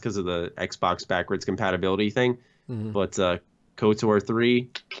bit less because of the Xbox backwards compatibility thing. But KOTOR 3,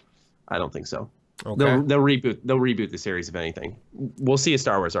 I don't think so. Okay. They'll reboot the series if anything. We'll see a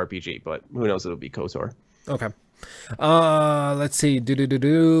Star Wars RPG, but who knows? It'll be KOTOR. Okay. Let's see.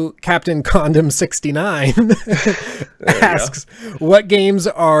 Captain Condom 69 asks, what games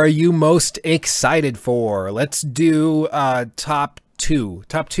are you most excited for? Let's do top two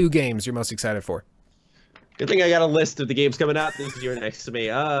games you're most excited for. Good thing I got a list of the games coming out this year next to me.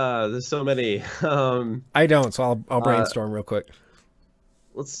 There's so many. I don't, so I'll brainstorm real quick.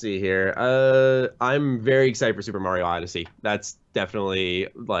 Let's see here. I'm very excited for Super Mario Odyssey. That's definitely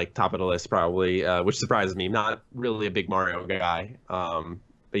like top of the list, probably, which surprises me. Not really a big Mario guy,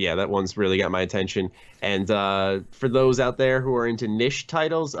 but yeah, that one's really got my attention. And for those out there who are into niche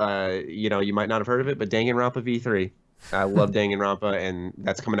titles, you know, you might not have heard of it, but Danganronpa V3. I love Danganronpa, and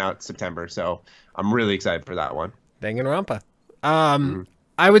that's coming out September, so I'm really excited for that one. Danganronpa.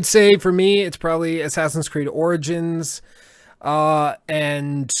 I would say for me, it's probably Assassin's Creed Origins.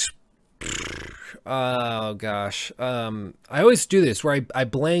 And oh gosh, I always do this where I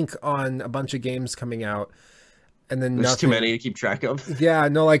blank on a bunch of games coming out, and then there's too many to keep track of. Yeah,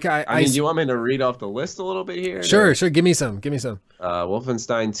 no, like I mean, do you want me to read off the list a little bit here? Sure. Give me some.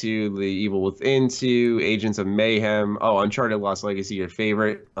 Wolfenstein 2, The Evil Within 2, Agents of Mayhem. Oh, Uncharted Lost Legacy, your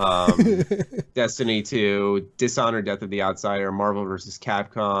favorite. Destiny 2, Dishonored, Death of the Outsider, Marvel vs.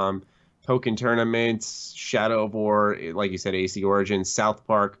 Capcom, Pokken Tournaments, Shadow of War, like you said, AC Origins, South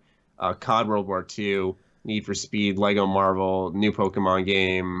Park, COD World War II, Need for Speed, Lego Marvel, new Pokemon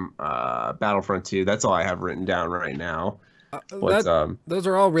game, Battlefront 2. That's all I have written down right now. Those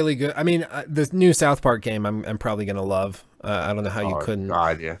are all really good. I mean, the new South Park game I'm probably going to love. I don't know how you couldn't.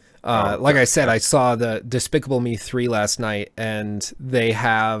 God, yeah. Like I said, I saw the Despicable Me 3 last night, and they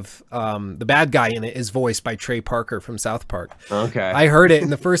have the bad guy in it is voiced by Trey Parker from South Park. Okay. I heard it in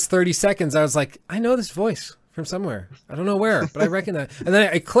the first 30 seconds. I was like, I know this voice from somewhere. I don't know where, but I recognize. And then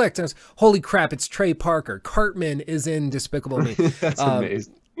I clicked and I was, holy crap, it's Trey Parker. Cartman is in Despicable Me. That's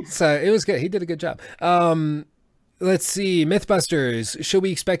amazing. So it was good. He did a good job. Let's see. Mythbusters, should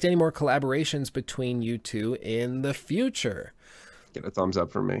we expect any more collaborations between you two in the future? Get a thumbs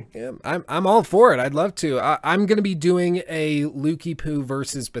up from me. Yeah, I'm all for it. I'd love to. I'm going to be doing a Lukey Poo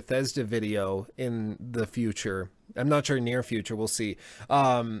versus Bethesda video in the future. I'm not sure near future. We'll see.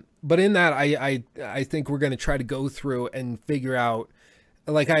 But in that, I think we're going to try to go through and figure out.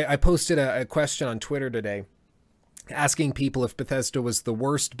 Like I posted a question on Twitter today, asking people if Bethesda was the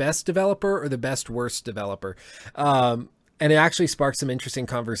worst best developer or the best worst developer. And it actually sparked some interesting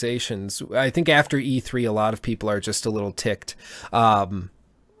conversations. I think after E3, a lot of people are just a little ticked,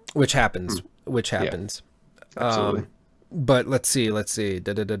 which happens. Yeah, absolutely. But let's see.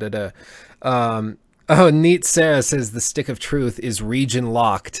 Oh, Neat Sarah says the Stick of Truth is region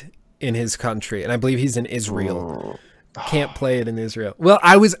locked in his country, and I believe he's in Israel. Can't play it in Israel. Well,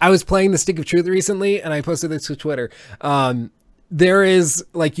 I was playing the Stick of Truth recently, and I posted this to Twitter. There is,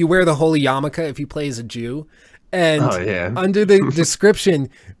 like, you wear the holy yarmulke if you play as a Jew. And under the description,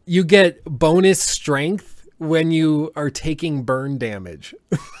 you get bonus strength when you are taking burn damage.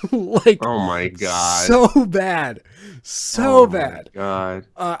 Like, oh my god, so bad, so bad. God,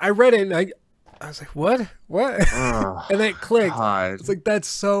 I read it and I was like, what? And then it clicked. God. It's like, that's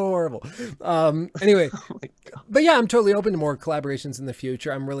so horrible. Anyway, oh my god. But yeah, I'm totally open to more collaborations in the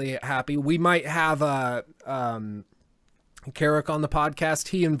future. I'm really happy. We might have Carrick on the podcast.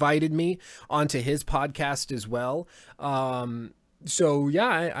 He invited me onto his podcast as well. So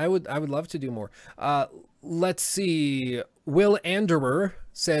yeah, I would love to do more. Let's see. Will Anderer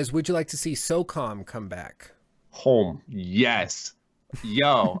says, would you like to see SOCOM come back? Home. Yes.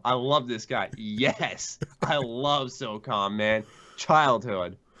 Yo, I love this guy. Yes. I love SOCOM, man.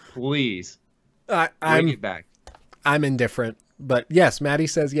 Childhood. Please. Bring it back. I'm indifferent, but yes, Maddie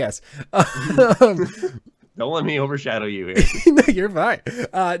says yes. Don't let me overshadow you here. No, you're fine.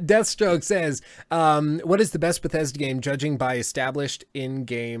 Deathstroke says, what is the best Bethesda game judging by established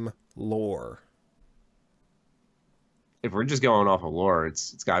in-game lore? If we're just going off of lore,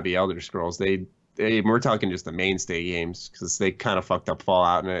 it's got to be Elder Scrolls. We're talking just the mainstay games, because they kind of fucked up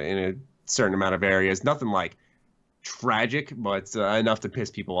Fallout in a certain amount of areas. Nothing like tragic, but enough to piss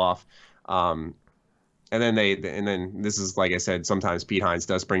people off. And then this is, like I said, sometimes Pete Hines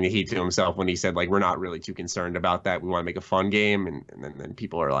does bring the heat to himself when he said, like, we're not really too concerned about that. We want to make a fun game. And then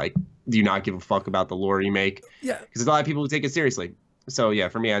people are like, do you not give a fuck about the lore you make? Yeah. Because there's a lot of people who take it seriously. So, yeah,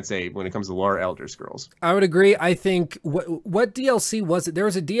 for me, I'd say when it comes to lore, Elder Scrolls. I would agree. I think, what DLC was it? There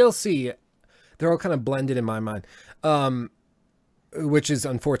was a DLC. They're all kind of blended in my mind, which is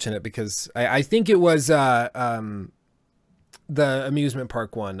unfortunate because I think it was the amusement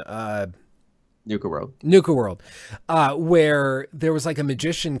park one. Nuka World, where there was like a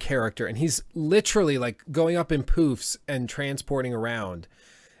magician character and he's literally like going up in poofs and transporting around,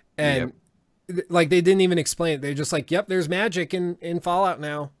 and like they didn't even explain it. They're just like, yep, there's magic in Fallout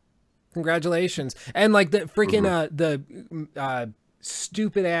now, congratulations. And like the freaking the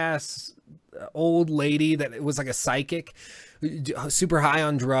stupid ass old lady that was like a psychic, super high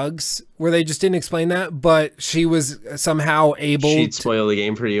on drugs, where they just didn't explain that, but she was somehow able she'd spoil the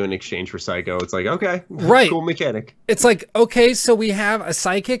game for you in exchange for Psycho. It's like, okay, right, cool mechanic. It's like, okay, so we have a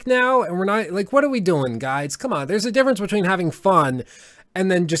psychic now, and we're not like, what are we doing, guys? Come on, there's a difference between having fun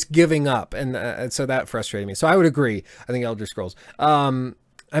and then just giving up, and so that frustrated me. So I would agree. I think Elder Scrolls. I'm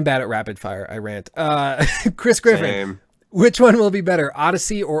bad at rapid fire. I rant. Chris Griffin. Same. Which one will be better,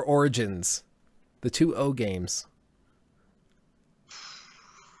 Odyssey or Origins? The two O games.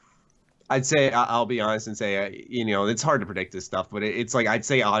 I'd say, I'll be honest and say, it's hard to predict this stuff, but it's like, I'd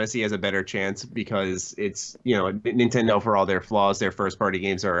say Odyssey has a better chance because it's, Nintendo, for all their flaws, their first party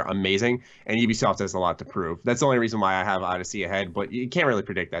games are amazing, and Ubisoft has a lot to prove. That's the only reason why I have Odyssey ahead, but you can't really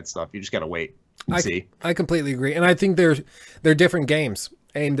predict that stuff. You just got to wait and see. I completely agree. And I think they're different games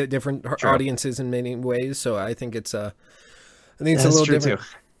aimed at different audiences in many ways. So I think it's a little different. Too.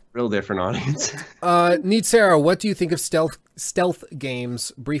 Real different audience. Neat Sarah, what do you think of stealth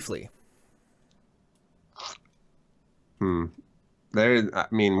games briefly? When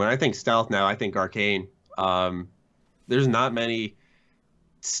I think stealth now, I think Arcane. There's not many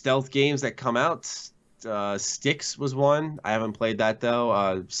stealth games that come out. Styx was one. I haven't played that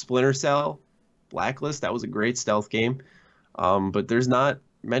though. Splinter Cell, Blacklist, that was a great stealth game. But there's not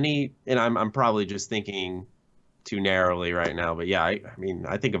many, and I'm probably just thinking too narrowly right now. But yeah,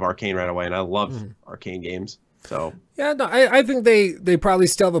 I think of Arcane right away, and I love Arcane games. So yeah, no, I think they probably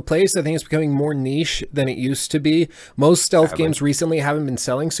still have a place. I think it's becoming more niche than it used to be. Most stealth games recently haven't been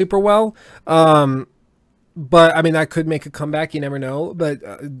selling super well. But I mean, that could make a comeback. You never know. But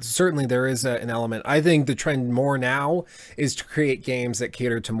certainly there is an element. I think the trend more now is to create games that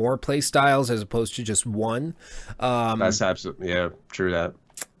cater to more play styles as opposed to just one. That's absolutely, yeah, true that.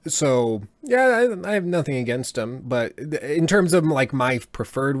 So yeah, I have nothing against them, but in terms of like my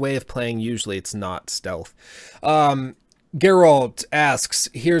preferred way of playing, usually it's not stealth. Geralt asks,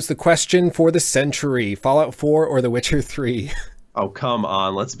 here's the question for the century: Fallout 4 or The Witcher 3? Oh, come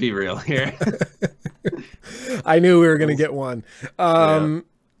on, let's be real here. I knew we were gonna get one. Oh,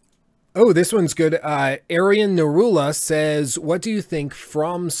 this one's good. Arian Narula says, what do you think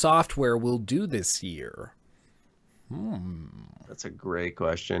From Software will do this year? That's a great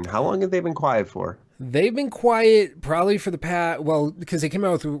question. How long have they been quiet for? They've been quiet probably for the past, well, because they came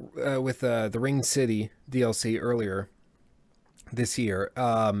out with the Ring City DLC earlier this year.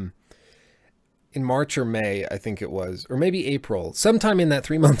 In March or May, I think it was, or maybe April, sometime in that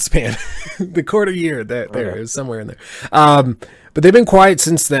 3-month span, the quarter year that there is somewhere in there. But they've been quiet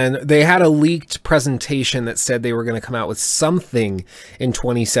since then. They had a leaked presentation that said they were going to come out with something in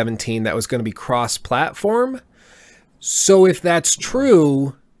 2017 that was going to be cross-platform. So if that's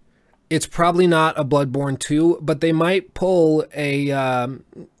true, it's probably not a Bloodborne 2, but they might pull a,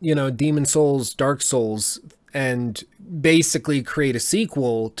 Demon Souls, Dark Souls, and basically create a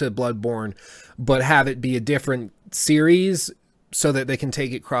sequel to Bloodborne, but have it be a different series so that they can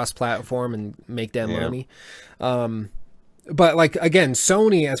take it cross-platform and make that money. But like, again,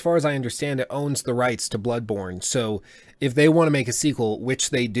 Sony, as far as I understand it, owns the rights to Bloodborne. So if they want to make a sequel,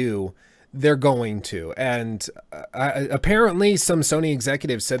 which they do, they're going to. And apparently some Sony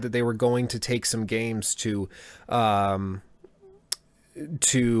executives said that they were going to take some games to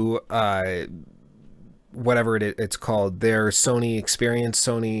whatever it's called, their Sony experience,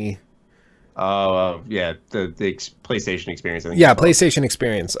 Sony. Yeah, the PlayStation experience. I think PlayStation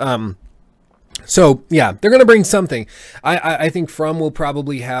experience. So yeah, they're gonna bring something. I think From will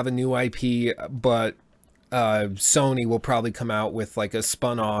probably have a new IP, but Sony will probably come out with like a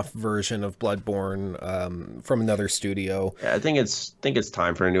spun-off version of Bloodborne from another studio. Yeah, I think it's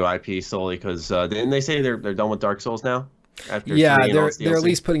time for a new IP solely because didn't they say they're done with Dark Souls now? After they're at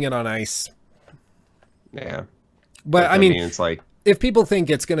least putting it on ice. Yeah, but I mean, it's like, if people think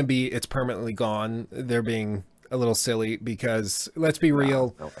it's permanently gone, they're being a little silly, because let's be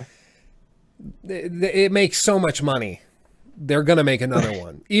real, it makes so much money. They're gonna make another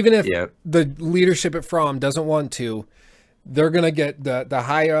one, even if the leadership at From doesn't want to. They're gonna get the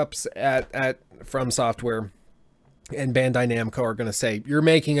high ups at From Software and Bandai Namco are gonna say, "You're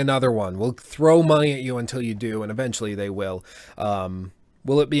making another one. We'll throw money at you until you do," and eventually they will.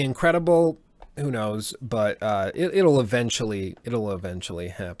 Will it be incredible? Who knows? But it'll eventually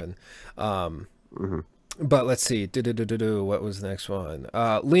happen. But let's see. What was the next one?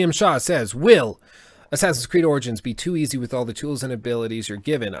 Liam Shaw says, will Assassin's Creed Origins be too easy with all the tools and abilities you're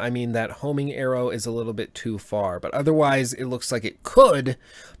given? I mean, that homing arrow is a little bit too far, but otherwise it looks like it could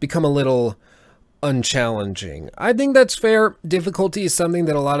become a little unchallenging. I think that's fair. Difficulty is something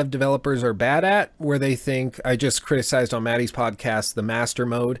that a lot of developers are bad at, where they think, I just criticized on Maddie's podcast the master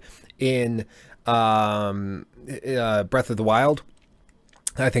mode in Breath of the Wild.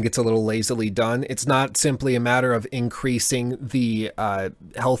 I think it's a little lazily done. It's not simply a matter of increasing the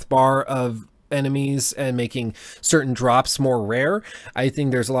health bar of enemies and making certain drops more rare. I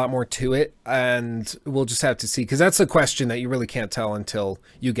think there's a lot more to it, and we'll just have to see, because that's a question that you really can't tell until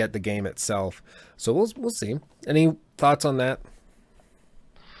you get the game itself. So we'll see. Any thoughts on that?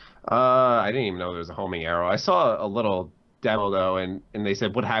 I didn't even know there was a homing arrow. I saw a little demo though, and they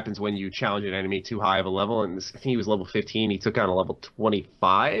said what happens when you challenge an enemy too high of a level, and I think he was level 15. He took on a level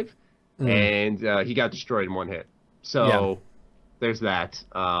 25, and he got destroyed in one hit. So there's that.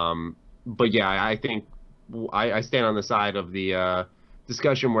 But yeah, I think I stand on the side of the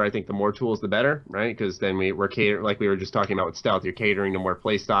discussion where I think the more tools the better, right? Because then we're catering, like we were just talking about with stealth, you're catering to more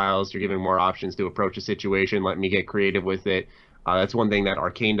play styles, you're giving more options to approach a situation, letting me get creative with it. That's one thing that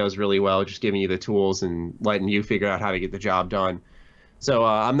Arcane does really well, just giving you the tools and letting you figure out how to get the job done. So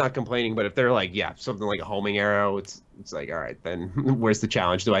I'm not complaining, but if they're like, yeah, something like a homing arrow, it's like, all right, then where's the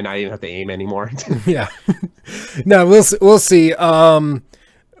challenge? Do I not even have to aim anymore? Yeah. No, we'll see.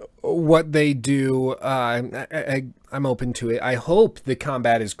 What they do, I'm open to it. I hope the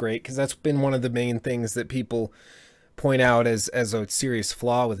combat is great, because that's been one of the main things that people point out as a serious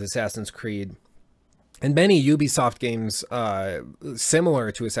flaw with Assassin's Creed. And many Ubisoft games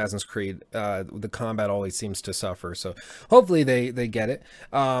similar to Assassin's Creed, the combat always seems to suffer. So hopefully they get it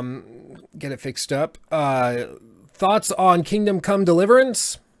fixed up. Thoughts on Kingdom Come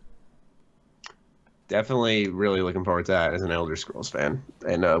Deliverance? definitely really looking forward to that as an Elder Scrolls fan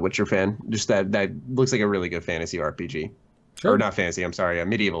and Witcher fan. Just that looks like a really good fantasy RPG. Sure. Or not fantasy, I'm sorry, a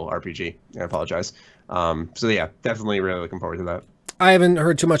medieval RPG. I apologize. So yeah, definitely really looking forward to that. I haven't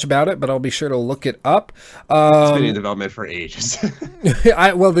heard too much about it, but I'll be sure to look it up. It's been in development for ages.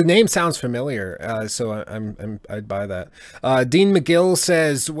 Well, the name sounds familiar, so I'd buy that. Dean McGill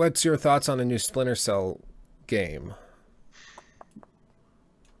says, "What's your thoughts on a new Splinter Cell game?"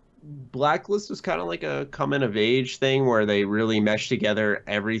 Blacklist was kind of like a coming of age thing where they really meshed together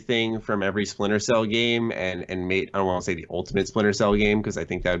everything from every Splinter Cell game and made, I don't want to say the ultimate Splinter Cell game because I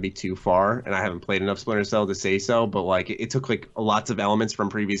think that would be too far, and I haven't played enough Splinter Cell to say so, but like it took like lots of elements from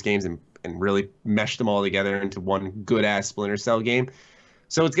previous games and really meshed them all together into one good ass Splinter Cell game.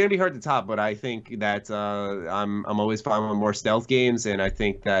 So it's gonna be hard to top, but I think that I'm always fine with more stealth games, and I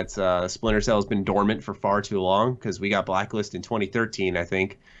think that Splinter Cell has been dormant for far too long because we got Blacklist in 2013, I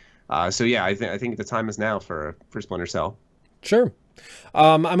think. So yeah, I think the time is now for Splinter Cell. Sure.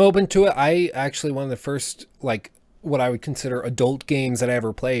 I'm open to it. I actually, one of the first, like, what I would consider adult games that I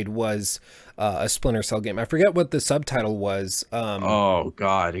ever played was a Splinter Cell game. I forget what the subtitle was. Oh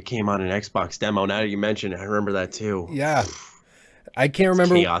God, it came on an Xbox demo. Now that you mention it, I remember that too. Yeah. I can't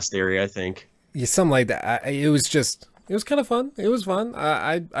remember. Chaos Theory, I think. Yeah, something like that. It was kind of fun. It was fun.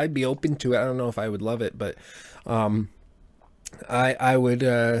 I'd be open to it. I don't know if I would love it, but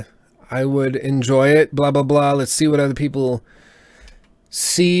I would enjoy it, blah, blah, blah. Let's see what other people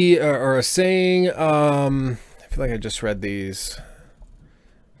see or are saying. I feel like I just read these.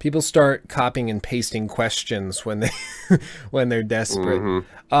 People start copying and pasting questions when they're desperate.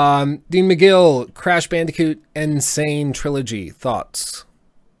 Mm-hmm. Dean McGill, Crash Bandicoot Insane Trilogy. Thoughts?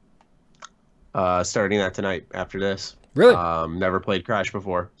 Starting that tonight after this. Really? Never played Crash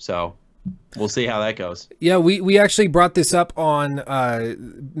before, so... we'll see how that goes. Yeah, we actually brought this up on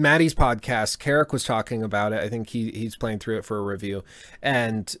Maddie's podcast. Carrick was talking about it. I think he's playing through it for a review.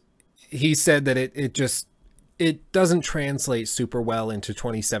 And he said that it doesn't translate super well into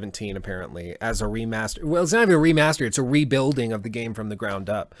 2017, apparently, as a remaster. Well, it's not even a remaster. It's a rebuilding of the game from the ground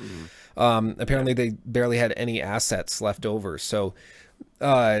up. Mm-hmm. Apparently, they barely had any assets left over. So...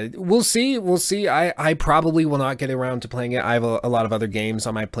 we'll see. I probably will not get around to playing it. I have a lot of other games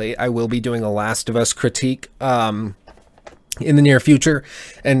on my plate. I will be doing a Last of Us critique in the near future,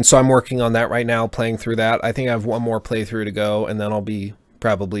 and so I'm working on that right now, playing through that. I think I have one more playthrough to go, and then I'll be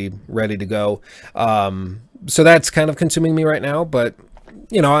probably ready to go. So that's kind of consuming me right now, but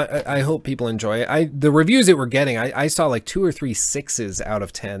you know, I hope people enjoy it. The reviews that we're getting, I saw like 2 or 3 6s out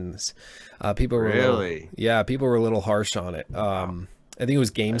of 10s. People were really, people were a little harsh on it. I think it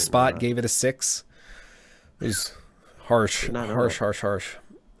was GameSpot gave it a 6. It was harsh. Let's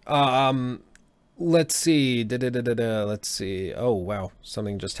see. Let's see. Oh, wow.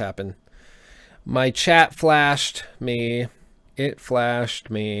 Something just happened. My chat flashed me. It flashed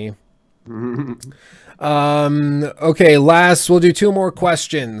me. Okay, we'll do 2 more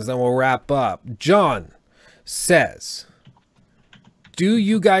questions, then we'll wrap up. John says, do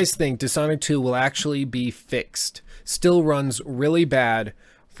you guys think Dishonored 2 will actually be fixed? Still runs really bad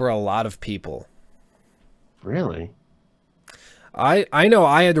for a lot of people. Really? I know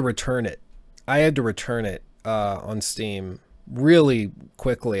I had to return it. On Steam really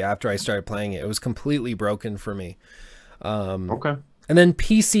quickly after I started playing it. It was completely broken for me. Okay. And then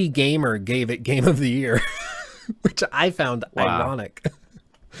PC Gamer gave it Game of the Year, which I found ironic.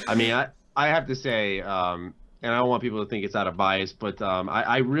 I mean, I have to say, and I don't want people to think it's out of bias, but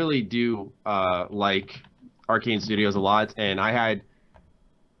I really do like Arcane Studios a lot, and I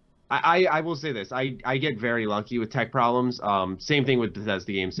will say this, I get very lucky with tech problems. Same thing with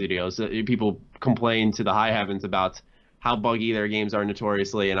Bethesda Game Studios. People complain to the high heavens about how buggy their games are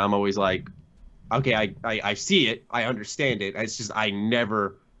notoriously, and I'm always like, okay, I see it, I understand it, it's just I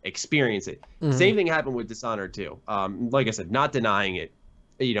never experience it. Mm-hmm. Same thing happened with Dishonored 2. Like I said, not denying it.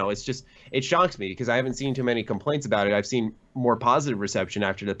 You know, it's just, it shocks me because I haven't seen too many complaints about it. I've seen more positive reception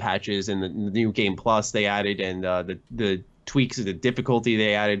after the patches and the new Game Plus they added, and the tweaks of the difficulty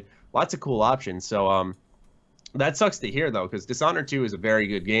they added. Lots of cool options. So that sucks to hear, though, because Dishonored 2 is a very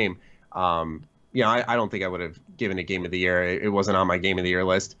good game. You know, I don't think I would have given it Game of the Year. It wasn't on my Game of the Year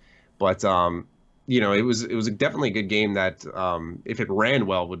list. But, you know, it was definitely a good game that, if it ran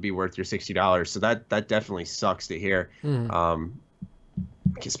well, would be worth your $60. So that definitely sucks to hear. Mm.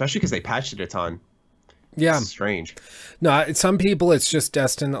 Especially because they patched it a ton. Yeah. It's strange. No, some people, it's just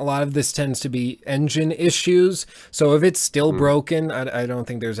destined. A lot of this tends to be engine issues. So if it's still broken, I don't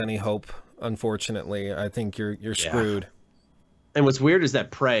think there's any hope, unfortunately. I think you're screwed. And what's weird is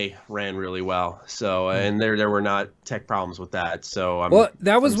that Prey ran really well. So, and there were not tech problems with that. So,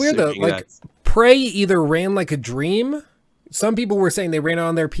 that was weird, though. Like, Prey either ran like a dream. Some people were saying they ran it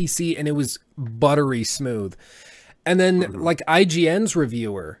on their PC and it was buttery smooth. And then like IGN's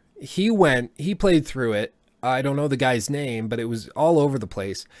reviewer, he played through it. I don't know the guy's name, but it was all over the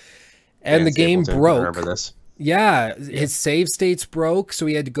place. And the game broke. I remember this. Yeah, his save states broke, so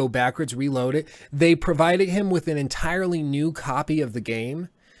he had to go backwards, reload it. They provided him with an entirely new copy of the game.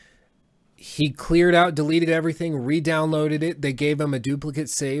 He cleared out, deleted everything, re-downloaded it. They gave him a duplicate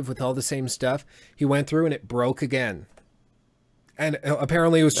save with all the same stuff. He went through and it broke again. And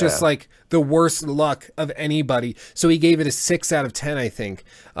apparently it was just like the worst luck of anybody. So he gave it a 6 out of 10, I think,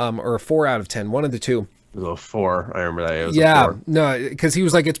 or a 4 out of 10, one of the two. It was a 4. I remember that. It was a 4. No, because he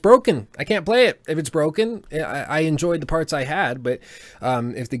was like, it's broken. I can't play it. If it's broken, I enjoyed the parts I had, but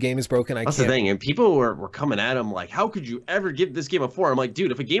if the game is broken, I can't. That's the thing. And people were coming at him like, how could you ever give this game a 4? I'm like,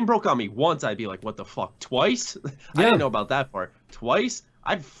 dude, if a game broke on me once, I'd be like, what the fuck? Twice? I didn't know about that part. Twice?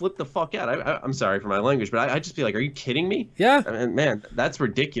 I'd flip the fuck out. I'm sorry for my language, but I'd just be like, are you kidding me? Yeah. I mean, man, that's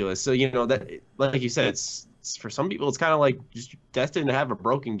ridiculous. So, you know, that, like you said, it's for some people, it's kind of like just destined to have a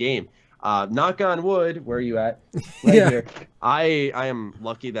broken game. Knock on wood, where are you at? Right here. I am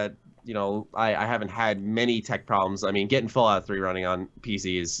lucky that, you know, I haven't had many tech problems. I mean, getting Fallout 3 running on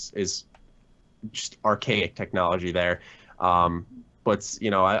PC is just archaic technology there. But, you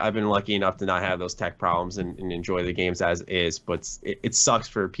know, I've been lucky enough to not have those tech problems and enjoy the games as is. But it sucks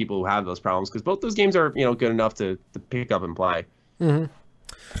for people who have those problems because both those games are, you know, good enough to pick up and play. And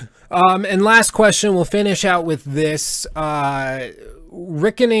last question, we'll finish out with this.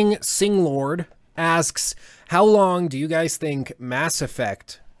 Rickening Singlord asks, how long do you guys think Mass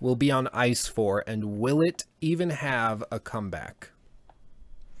Effect will be on ice for, and will it even have a comeback?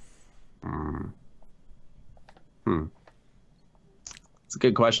 It's a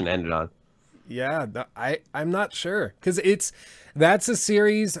good question to end it on. Yeah, I'm not sure, because that's a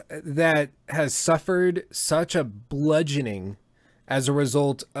series that has suffered such a bludgeoning as a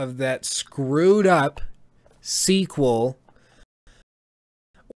result of that screwed up sequel,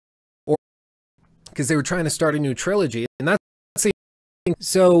 or because they were trying to start a new trilogy, and that's the thing.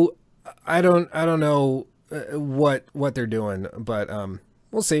 So I don't know what they're doing, but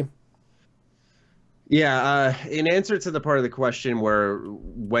we'll see. Yeah, in answer to the part of the question where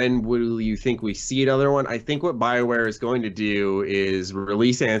when will you think we see another one, I think what BioWare is going to do is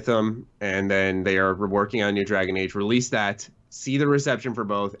release Anthem, and then they are working on New Dragon Age, release that, see the reception for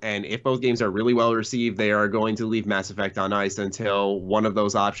both, and if both games are really well received, they are going to leave Mass Effect on ice until one of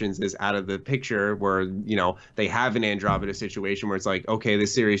those options is out of the picture, where, you know, they have an Andromeda situation where it's like, okay,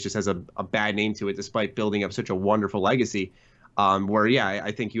 this series just has a bad name to it despite building up such a wonderful legacy, where, yeah,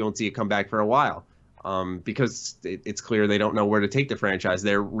 I think you won't see it come back for a while. Because it's clear they don't know where to take the franchise.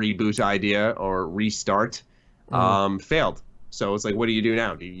 Their reboot idea or restart failed. So it's like, what do you do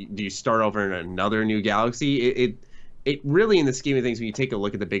now? Do you start over in another new galaxy? It really, in the scheme of things, when you take a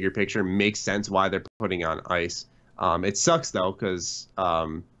look at the bigger picture, makes sense why they're putting on ice. It sucks, though, because,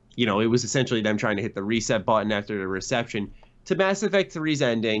 you know, it was essentially them trying to hit the reset button after the reception to Mass Effect 3's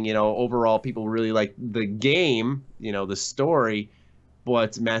ending. You know, overall, people really like the game, you know, the story.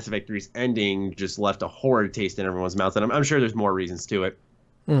 But Mass Effect 3's ending just left a horrid taste in everyone's mouth. And I'm sure there's more reasons to it.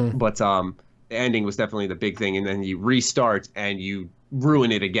 But the ending was definitely the big thing. And then you restart and you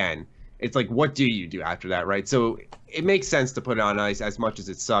ruin it again. It's like, what do you do after that, right? So it makes sense to put it on ice, as much as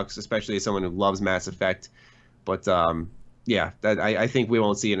it sucks, especially as someone who loves Mass Effect. But yeah, I think we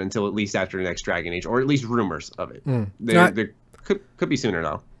won't see it until at least after the next Dragon Age, or at least rumors of it. There could be sooner,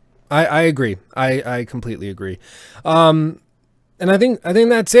 though. I agree. I completely agree. And I think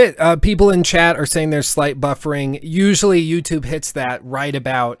that's it. People in chat are saying there's slight buffering. Usually YouTube hits that right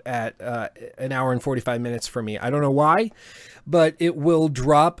about at 1 hour and 45 minutes for me. I don't know why, but it will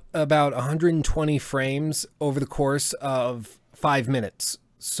drop about 120 frames over the course of 5 minutes.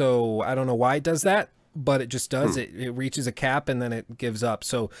 So I don't know why it does that, but it just does. It reaches a cap and then it gives up.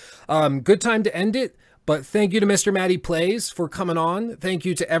 So good time to end it. But thank you to MrMattyPlays for coming on. Thank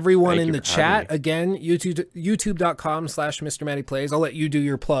you to everyone in the chat. Again, youtube.com/MrMattyPlays. I'll let you do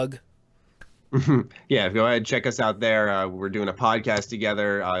your plug. Yeah, go ahead. Check us out there. We're doing a podcast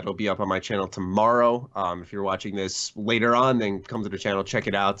together. It'll be up on my channel tomorrow. If you're watching this later on, then come to the channel. Check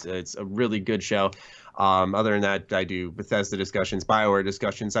it out. It's a really good show. Other than that, I do Bethesda discussions, BioWare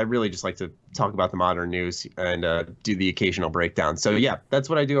discussions. I really just like to talk about the modern news and do the occasional breakdown. So yeah, that's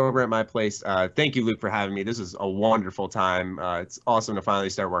what I do over at my place. Thank you, Luke, for having me. This is a wonderful time. It's awesome to finally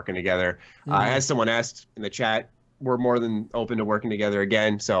start working together. As someone asked in the chat, we're more than open to working together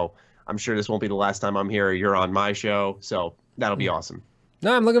again. So I'm sure this won't be the last time I'm here or you're on my show. So that'll be awesome.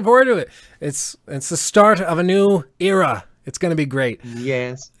 No, I'm looking forward to it. It's the start of a new era It's going to be great.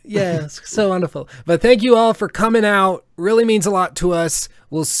 Yes. Yes, so wonderful. But thank you all for coming out. Really means a lot to us.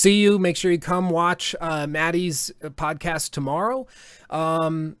 We'll see you. Make sure you come watch Maddie's podcast tomorrow.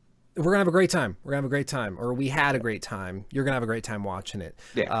 We're going to have a great time. We're going to have a great time. Or we had a great time. You're going to have a great time watching it.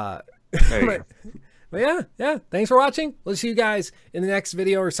 Yeah. But yeah. Thanks for watching. We'll see you guys in the next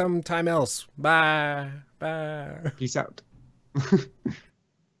video or sometime else. Bye. Bye. Peace out.